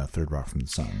 on Third Rock from the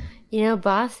Sun. You know,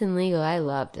 Boston Legal, I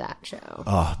loved that show.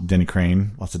 Oh, Denny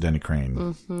Crane. Lots of Denny Crane.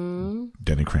 Mm-hmm.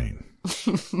 Denny Crane.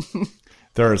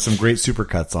 There are some great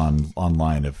supercuts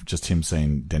online of just him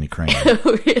saying Denny Crane.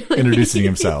 Really? Introducing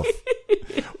himself.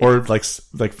 Or like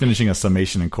finishing a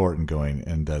summation in court and going,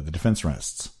 and the defense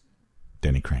rests.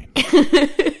 Denny Crane.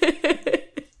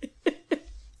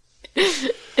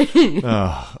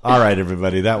 Oh, all right,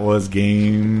 everybody. That was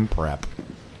game prep.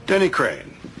 Denny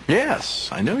Crane. Yes,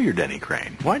 I know you're Denny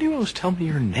Crane. Why do you always tell me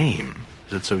your name?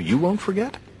 Is it so you won't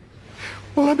forget?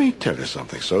 Well, let me tell you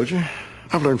something, soldier.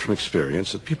 I've learned from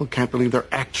experience that people can't believe they're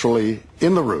actually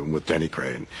in the room with Denny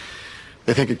Crane.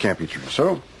 They think it can't be true.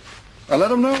 So I let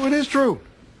them know it is true.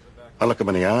 I look them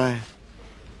in the eye.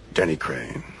 Denny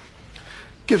Crane.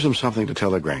 Gives them something to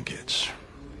tell their grandkids.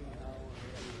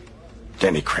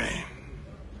 Denny Crane.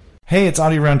 Hey, it's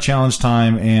Audio Round Challenge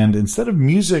time, and instead of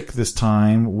music this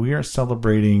time, we are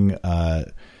celebrating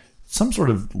some sort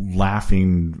of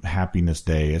laughing happiness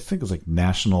day. I think it's like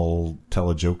National Tell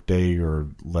a Joke Day or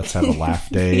Let's Have a Laugh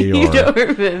Day. You or don't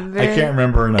remember? I can't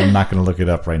remember, and I'm not going to look it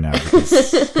up right now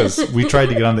because we tried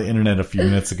to get on the internet a few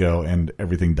minutes ago and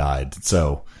everything died.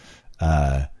 So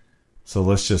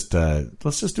let's just do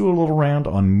a little round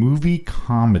on movie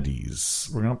comedies.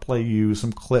 We're going to play you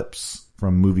some clips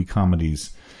from movie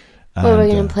comedies. Well, we're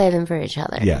going to play them for each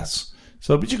other. Yes.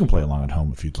 So, but you can play along at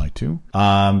home if you'd like to.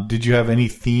 Did you have any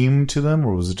theme to them,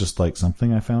 or was it just like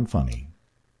something I found funny?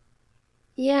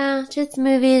 Yeah, just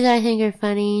movies I think are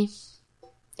funny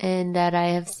and that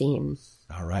I have seen.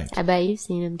 All right. I bet you've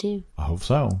seen them too. I hope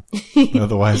so.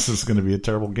 Otherwise, this is going to be a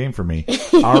terrible game for me.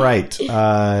 All right.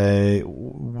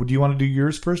 Would you want to do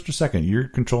yours first or second? You're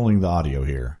controlling the audio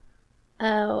here.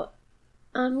 Oh,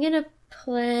 I'm going to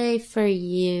play for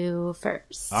you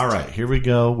first. All right. Here we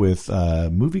go with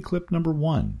movie clip number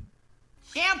 1.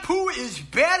 Shampoo is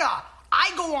better.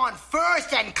 I go on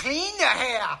first and clean the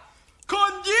hair.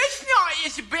 Conditioner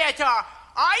is better.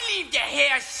 I leave the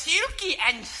hair silky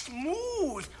and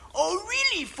smooth. Oh,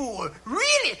 really, fool?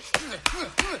 Really?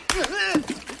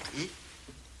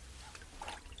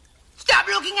 Stop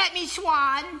looking at me,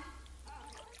 Swan.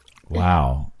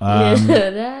 Wow. You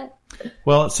know that?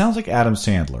 Well, it sounds like Adam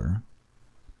Sandler.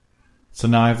 So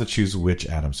now I have to choose which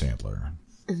Adam Sandler.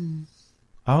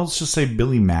 I'll just say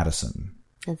Billy Madison.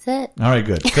 That's it. All right,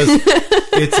 good. Because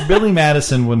it's Billy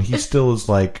Madison when he still is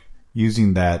like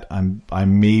using that I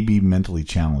may be mentally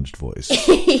challenged voice.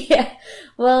 Yeah.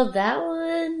 Well, that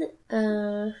one,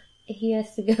 he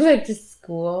has to go back to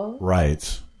school.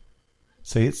 Right.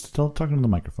 Say it's still talking to the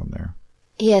microphone there.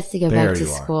 He has to go There back to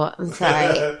you are. school. I'm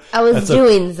sorry. I was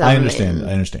doing something. I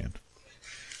understand.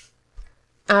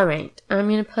 All right. I'm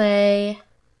going to play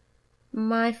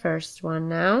my first one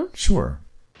now. Sure.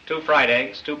 2 fried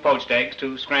eggs, 2 poached eggs,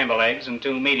 2 scrambled eggs, and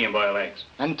 2 medium-boiled eggs.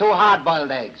 And 2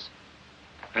 hard-boiled eggs.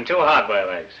 And 2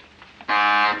 hard-boiled eggs.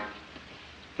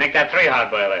 Make that 3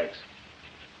 hard-boiled eggs.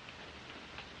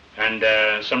 And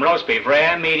some roast beef,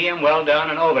 rare, medium, well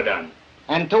done, and overdone.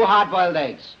 And 2 hard-boiled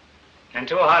eggs. And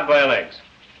 2 hard-boiled eggs.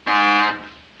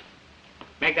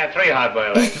 Make that 3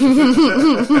 hard-boiled eggs.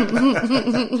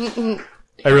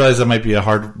 I realize that might be a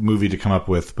hard movie to come up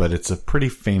with, but it's a pretty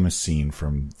famous scene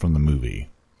from the movie.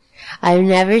 I've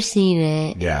never seen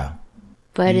it. Yeah.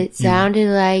 But it sounded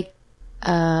like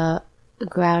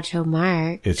Groucho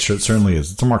Marx. It certainly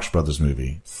is. It's a Marx Brothers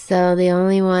movie. So the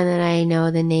only one that I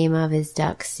know the name of is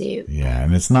Duck Soup. Yeah,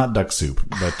 and it's not Duck Soup,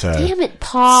 but Damn it,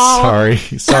 Paul.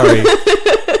 Sorry.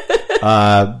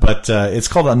 But it's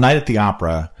called A Night at the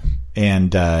Opera,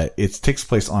 and it takes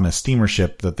place on a steamer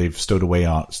ship that they've stowed away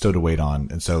on.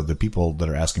 And so the people that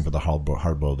are asking for the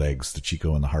hard-boiled eggs, the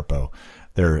Chico and the Harpo,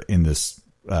 they're in this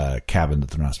cabin that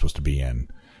they're not supposed to be in.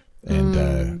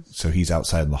 And so he's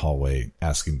outside in the hallway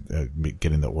asking,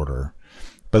 getting the order.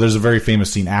 But there's a very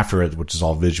famous scene after it, which is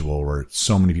all visual, where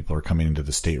so many people are coming into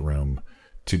the stateroom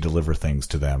to deliver things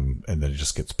to them, and then it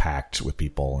just gets packed with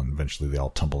people, and eventually they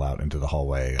all tumble out into the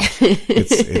hallway.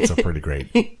 It's a pretty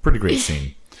great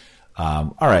scene.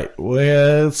 All right,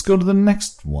 well, let's go to the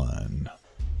next one.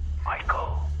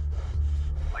 Michael,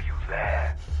 are you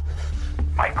there?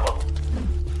 Michael,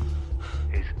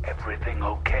 is everything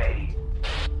okay?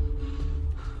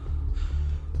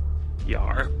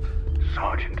 Yarp.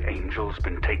 Sergeant Angel's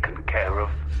been taken care of.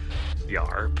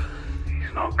 Yarp.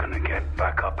 He's not gonna get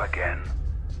back up again.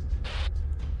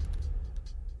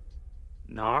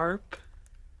 Narp.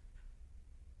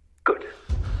 Good.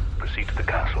 Proceed to the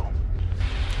castle.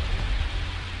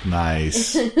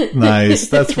 Nice.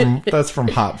 That's from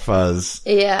Hot Fuzz.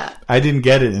 Yeah. I didn't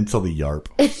get it until the Yarp.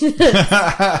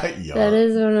 Yarp. That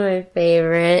is one of my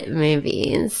favorite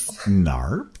movies.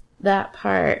 Narp? That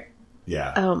part.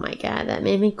 Yeah. Oh my god, that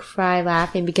made me cry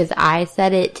laughing because I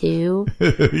said it too.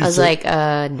 I was like,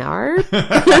 narp?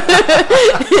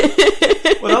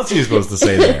 What else are you supposed to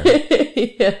say there?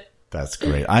 Yeah. That's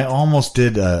great. I almost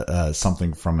did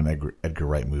something from an Edgar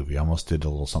Wright movie. I almost did a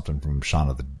little something from Shaun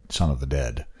of the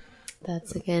Dead.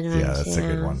 That's a good one. Yeah, that's a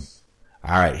good one.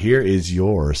 All right, here is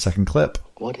your second clip.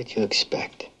 What did you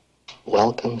expect?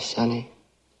 Welcome, Sonny.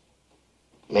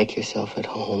 Make yourself at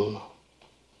home.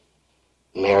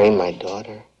 Marry my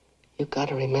daughter. You've got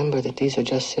to remember that these are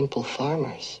just simple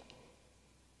farmers.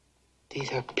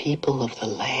 These are people of the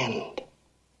land.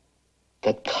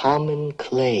 The common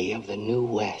clay of the New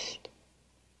West.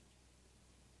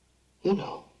 You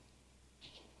know.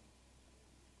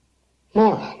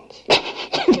 Morons.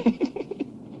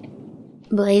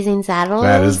 Blazing Saddles?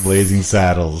 That is Blazing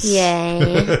Saddles.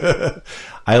 Yay.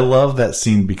 I love that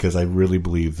scene because I really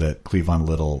believe that Cleavon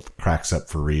Little cracks up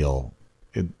for real.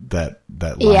 That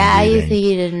line yeah, reading. you think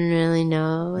he didn't really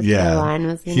know what the line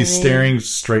was going to be. He's staring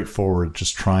straight forward,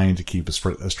 just trying to keep a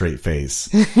straight face.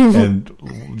 And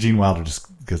Gene Wilder just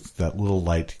gets that little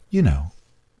light, you know,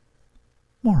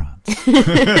 morons.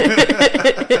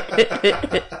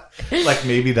 Like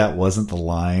maybe that wasn't the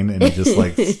line, and he just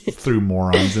like threw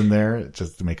morons in there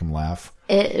just to make him laugh.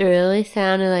 It really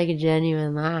sounded like a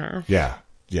genuine laugh. Yeah.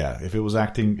 If it was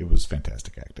acting, it was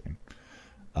fantastic acting.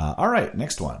 All right,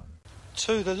 next one.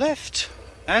 To the left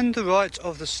and the right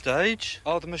of the stage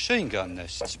are the machine gun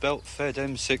nests, belt-fed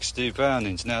M60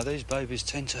 Brownings. Now, these babies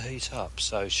tend to heat up,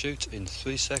 so shoot in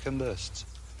 3-second bursts.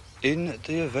 In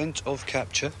the event of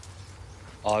capture,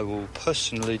 I will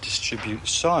personally distribute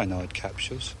cyanide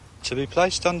capsules to be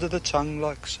placed under the tongue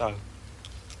like so.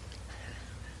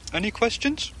 Any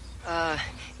questions?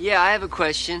 Yeah, I have a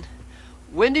question.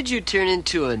 When did you turn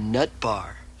into a nut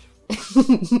bar?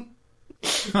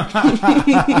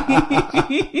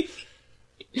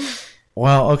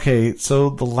 Well, okay,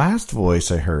 so the last voice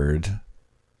I heard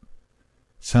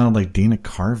sounded like Dana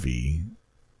Carvey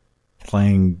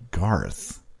playing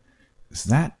Garth. Is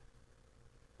that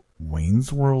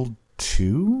Wayne's World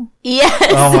 2? Yes.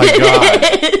 Oh my god.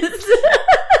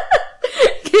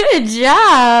 Good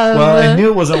job. Well, I knew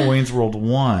it wasn't Wayne's World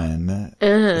 1,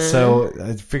 so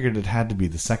I figured it had to be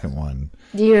the second one.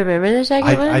 Do you remember the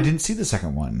second one? I didn't see the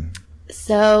second one.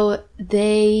 So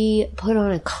they put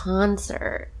on a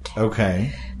concert.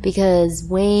 Okay. Because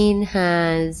Wayne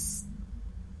has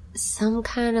some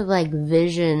kind of like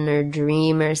vision or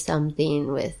dream or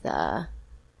something with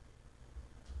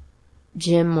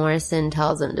Jim Morrison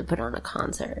tells him to put on a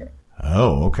concert.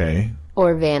 Oh, okay.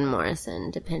 Or Van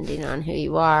Morrison, depending on who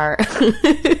you are.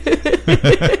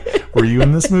 Were you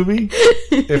in this movie?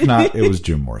 If not, it was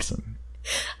Jim Morrison.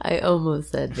 I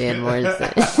almost said Van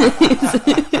Morrison.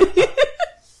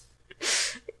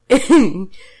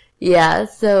 Yeah,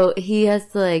 so he has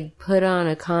to like put on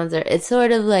a concert. It's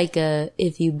sort of like a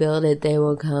if you build it, they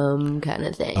will come kind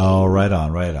of thing. Oh, right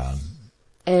on, right on.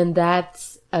 And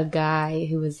that's a guy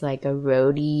who was like a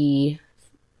roadie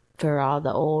for all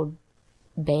the old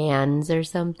bands or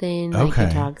something. Like Okay.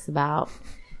 he talks about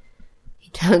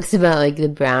like the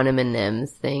Brown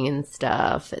M&M's thing and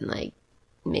stuff, and like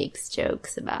makes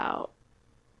jokes about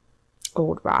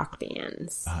old rock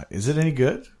bands. Is it any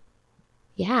good?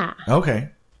 Yeah. Okay.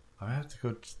 I have to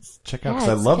go check out, Yeah, because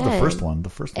I it's love the good. first one. The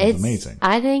first one's amazing.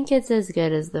 I think it's as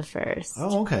good as the first.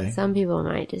 Oh, okay. Some people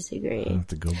might disagree. I have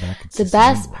to go back and see The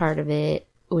best part of it,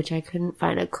 which I couldn't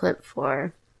find a clip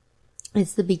for,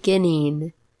 is the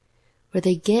beginning where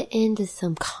they get into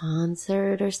some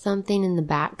concert or something in the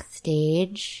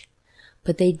backstage,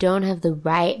 but they don't have the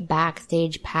right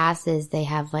backstage passes. They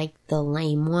have like the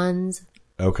lame ones.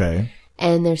 Okay.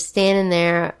 And they're standing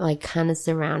there like kind of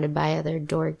surrounded by other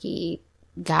dorky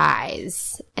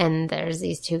guys. And there's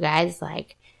these two guys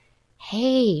like,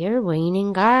 hey, you're Wayne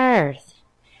and Garth.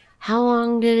 How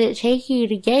long did it take you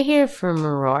to get here from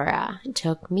Aurora? It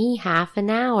took me half an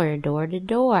hour door to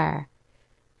door.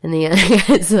 And the other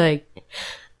guy's like,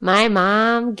 my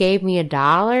mom gave me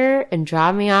 $1 and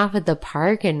dropped me off at the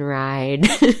park and ride.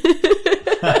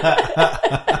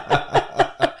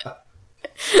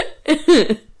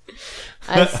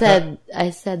 I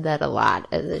said that a lot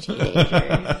as a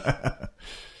teenager.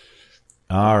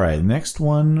 All right, next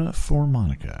one for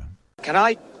Monica. Can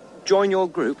I join your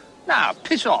group? Nah,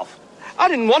 piss off. I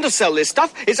didn't want to sell this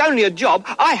stuff. It's only a job.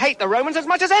 I hate the Romans as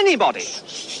much as anybody.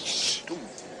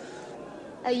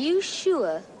 Are you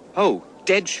sure? Oh,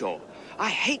 dead sure. I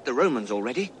hate the Romans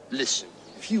already. Listen,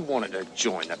 if you wanted to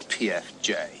join the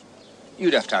PFJ,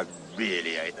 you'd have to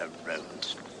really hate the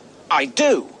Romans. I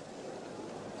do.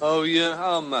 Oh, yeah?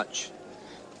 How much?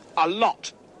 A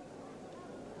lot.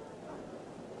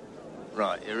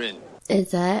 Right, you're in.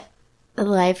 Is that The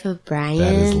Life of Brian?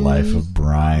 That is Life of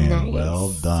Brian. Nice. Well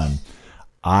done.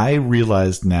 I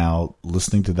realized now,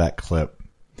 listening to that clip,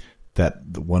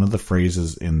 that one of the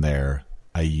phrases in there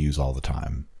I use all the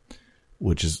time,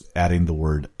 which is adding the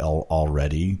word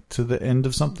already to the end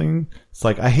of something. It's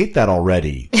like, I hate that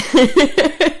already.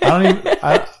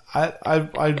 I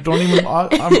don't even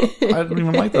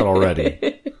like that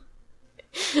already.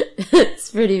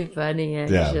 It's pretty funny,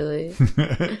 actually.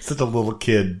 Yeah. Such a little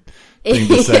kid thing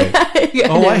to say.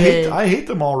 I hate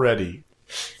them already.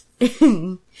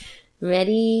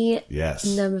 Ready? Yes.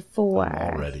 Number 4.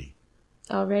 I'm all ready.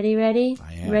 Already ready?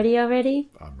 I am. Ready already?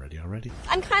 I'm ready already.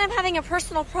 I'm kind of having a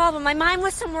personal problem. My mind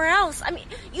was somewhere else. I mean,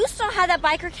 you saw how that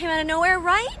biker came out of nowhere,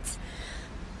 right?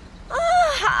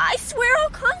 Oh, I swear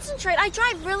I'll concentrate. I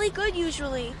drive really good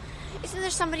usually. Isn't there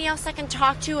somebody else I can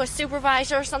talk to, a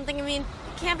supervisor or something? I mean,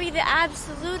 it can't be the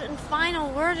absolute and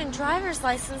final word in driver's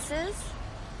licenses.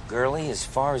 Girlie, as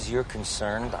far as you're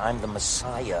concerned, I'm the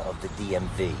messiah of the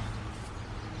DMV.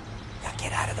 Now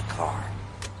get out of the car.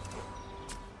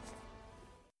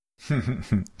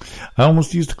 I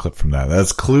almost used a clip from that.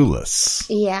 That's Clueless.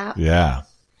 Yeah. Yeah.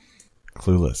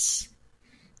 Clueless.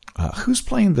 Who's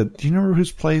playing do you remember who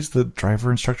plays the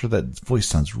driver instructor? That voice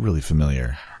sounds really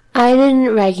familiar. I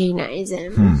didn't recognize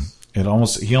him. He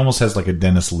almost has like a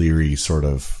Dennis Leary sort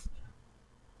of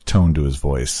tone to his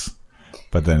voice.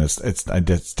 But then it's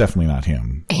definitely not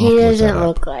him. He doesn't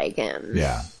look like him.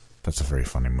 Yeah. That's a very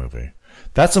funny movie.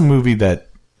 That's a movie that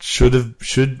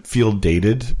should feel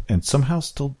dated and somehow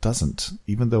still doesn't,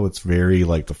 even though it's very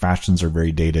like the fashions are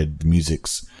very dated, the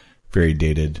music's very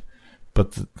dated,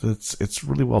 but it's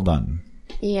really well done.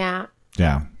 Yeah.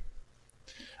 Yeah.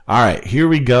 All right, here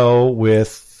we go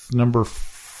with number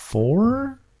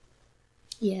 4.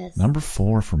 Yes. Number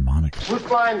 4 for Monica. Who's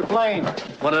flying the plane?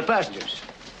 One of the passengers.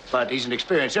 But he's an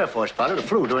experienced Air Force pilot who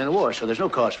flew during the war, so there's no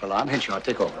cause for alarm. Henshaw,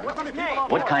 take over.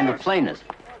 What kind of plane is it?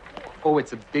 Oh,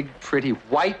 it's a big, pretty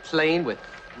white plane with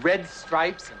red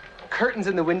stripes and curtains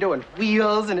in the window and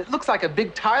wheels, and it looks like a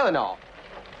big Tylenol.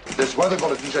 This weather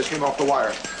bulletin just came off the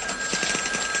wire.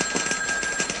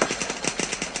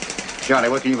 Johnny,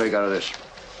 what can you make out of this?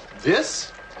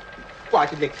 This? Well, I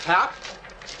could make a cap,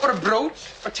 or a brooch,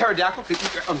 a pterodactyl.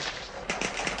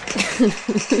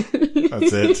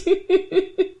 That's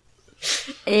it.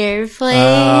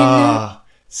 Airplane.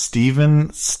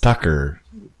 Steven Stucker.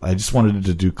 I just wanted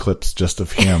to do clips just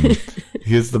of him.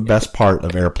 He is the best part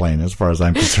of Airplane as far as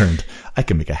I'm concerned. I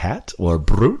can make a hat or a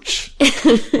brooch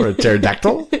or a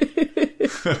pterodactyl.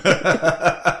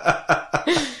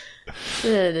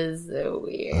 That is so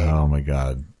weird. Oh my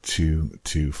God.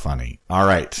 Too funny. All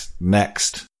right.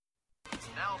 Next.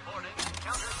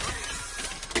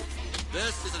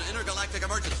 This is an intergalactic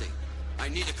emergency. I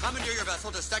need to commandeer your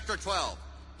vessel to Sector 12.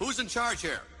 Who's in charge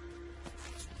here?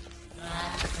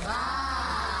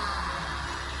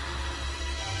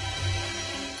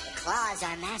 Claw is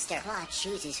our master. Claw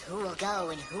chooses who will go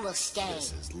and who will stay.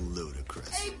 This is ludicrous.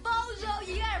 Hey, Bozo,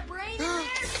 you got a brain in there?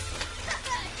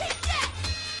 Take that!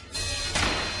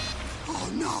 Oh,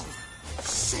 no.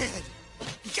 Sid,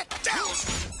 get down!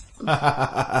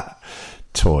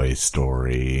 Toy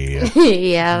Story.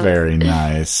 Yeah. Very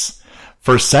nice.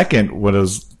 For a second, when it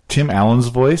was Tim Allen's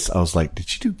voice, I was like,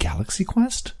 did you do Galaxy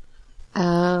Quest?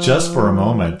 Oh. Just for a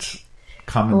moment.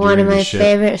 One of my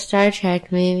favorite Star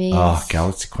Trek movies. Oh,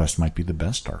 Galaxy Quest might be the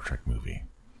best Star Trek movie.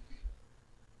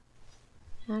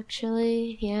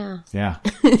 Actually, yeah. Yeah.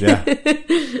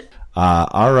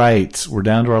 All right. We're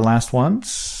down to our last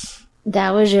ones. That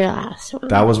was your last one.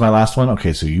 That was my last one?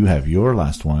 Okay, so you have your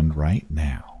last one right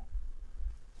now.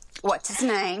 What's his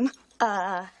name?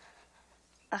 Hi,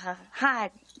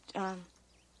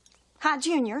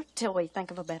 Junior, till we think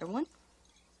of a better one.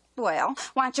 Well,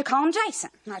 why don't you call him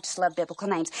Jason? I just love biblical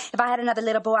names. If I had another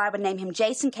little boy, I would name him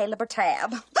Jason, Caleb, or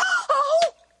Tab.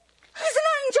 Oh! He's an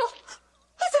angel!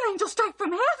 He's an angel straight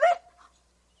from heaven!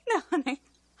 No, honey.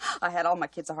 I had all my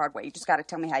kids the hard way. You just gotta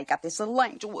tell me how you got this little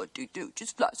angel. What do you do?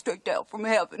 Just fly straight down from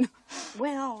heaven.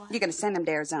 Well, you're gonna send him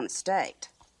to Arizona State.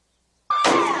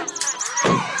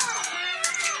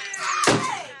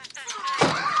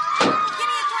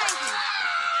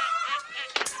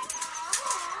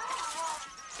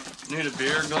 Need a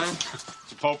beer, Glenn? Does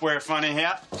the Pope wear a funny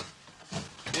hat?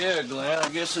 Yeah, Glenn, I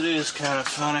guess it is kind of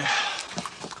funny.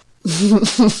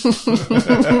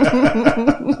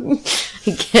 I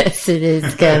guess it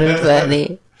is kind of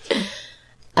funny.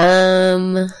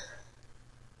 I'm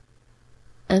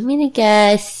gonna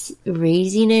guess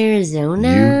Raising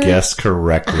Arizona. You guessed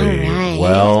correctly. All right.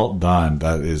 Well done.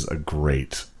 That is a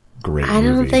great movie. I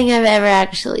don't think I've ever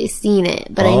actually seen it,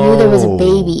 but I knew there was a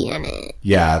baby in it.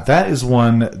 Yeah, that is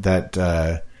one that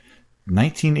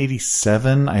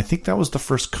 1987. I think that was the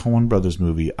first Coen Brothers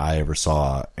movie I ever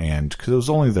saw, and because it was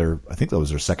only I think that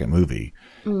was their second movie.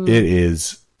 It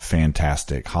is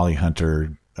fantastic. Holly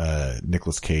Hunter,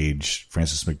 Nicolas Cage,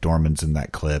 Frances McDormand's in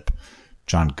that clip.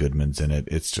 John Goodman's in it.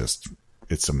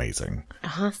 It's amazing.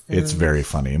 Awesome. It's very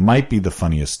funny. It might be the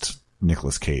funniest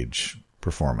Nicolas Cage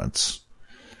performance.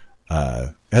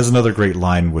 Has another great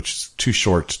line, which is too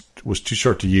short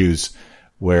to use,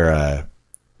 where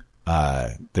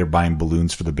they're buying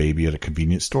balloons for the baby at a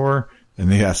convenience store, and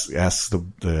they ask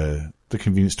the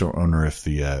convenience store owner if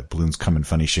the balloons come in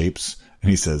funny shapes, and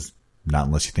he says, "Not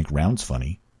unless you think round's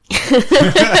funny."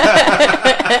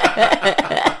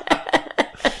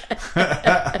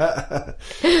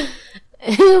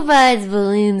 Who buys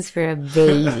balloons for a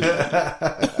baby?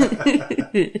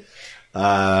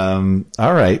 All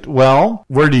right. Well,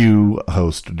 where do you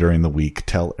host during the week?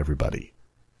 Tell everybody.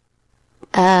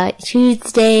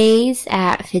 Tuesdays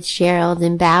at Fitzgerald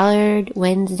in Ballard,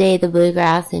 Wednesday the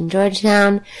Bluegrass in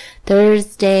Georgetown,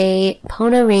 Thursday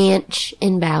Pona Ranch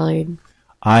in Ballard.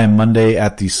 I am Monday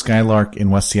at the Skylark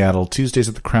in West Seattle, Tuesdays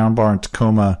at the Crown Bar in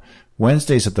Tacoma,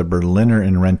 Wednesdays at the Berliner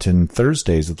in Renton,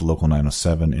 Thursdays at the Local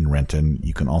 907 in Renton.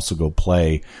 You can also go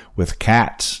play with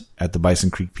Kat at the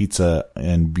Bison Creek Pizza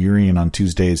in Burien on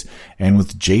Tuesdays, and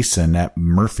with Jason at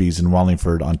Murphy's in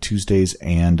Wallingford on Tuesdays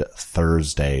and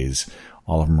Thursdays.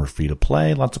 All of them are free to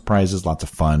play. Lots of prizes, lots of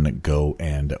fun. Go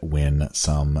and win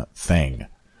something.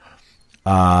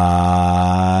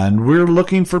 And we're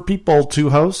looking for people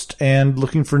to host and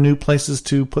looking for new places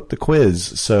to put the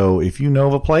quiz. So if you know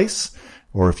of a place,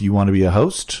 or if you want to be a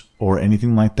host or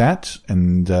anything like that,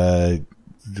 and why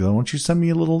don't you send me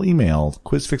a little email,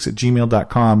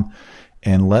 quizfix@gmail.com,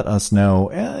 and let us know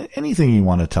anything you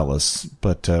want to tell us.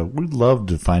 But we'd love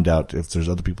to find out if there's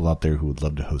other people out there who would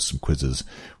love to host some quizzes.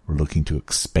 We're looking to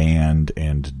expand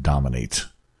and dominate.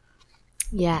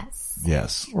 Yes.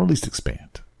 Yes, or at least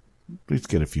expand. Let's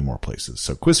get a few more places.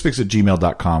 So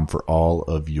quizfix@gmail.com for all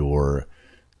of your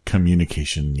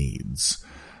communication needs.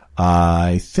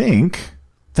 I think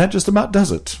that just about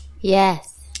does it. Yes.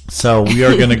 So we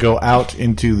are going to go out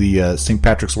into the St.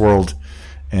 Patrick's world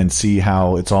and see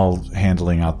how it's all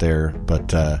handling out there.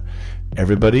 But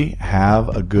everybody have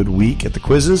a good week at the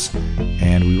quizzes,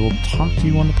 and we will talk to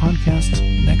you on the podcast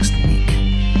next week.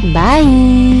 Bye.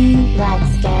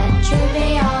 Let's get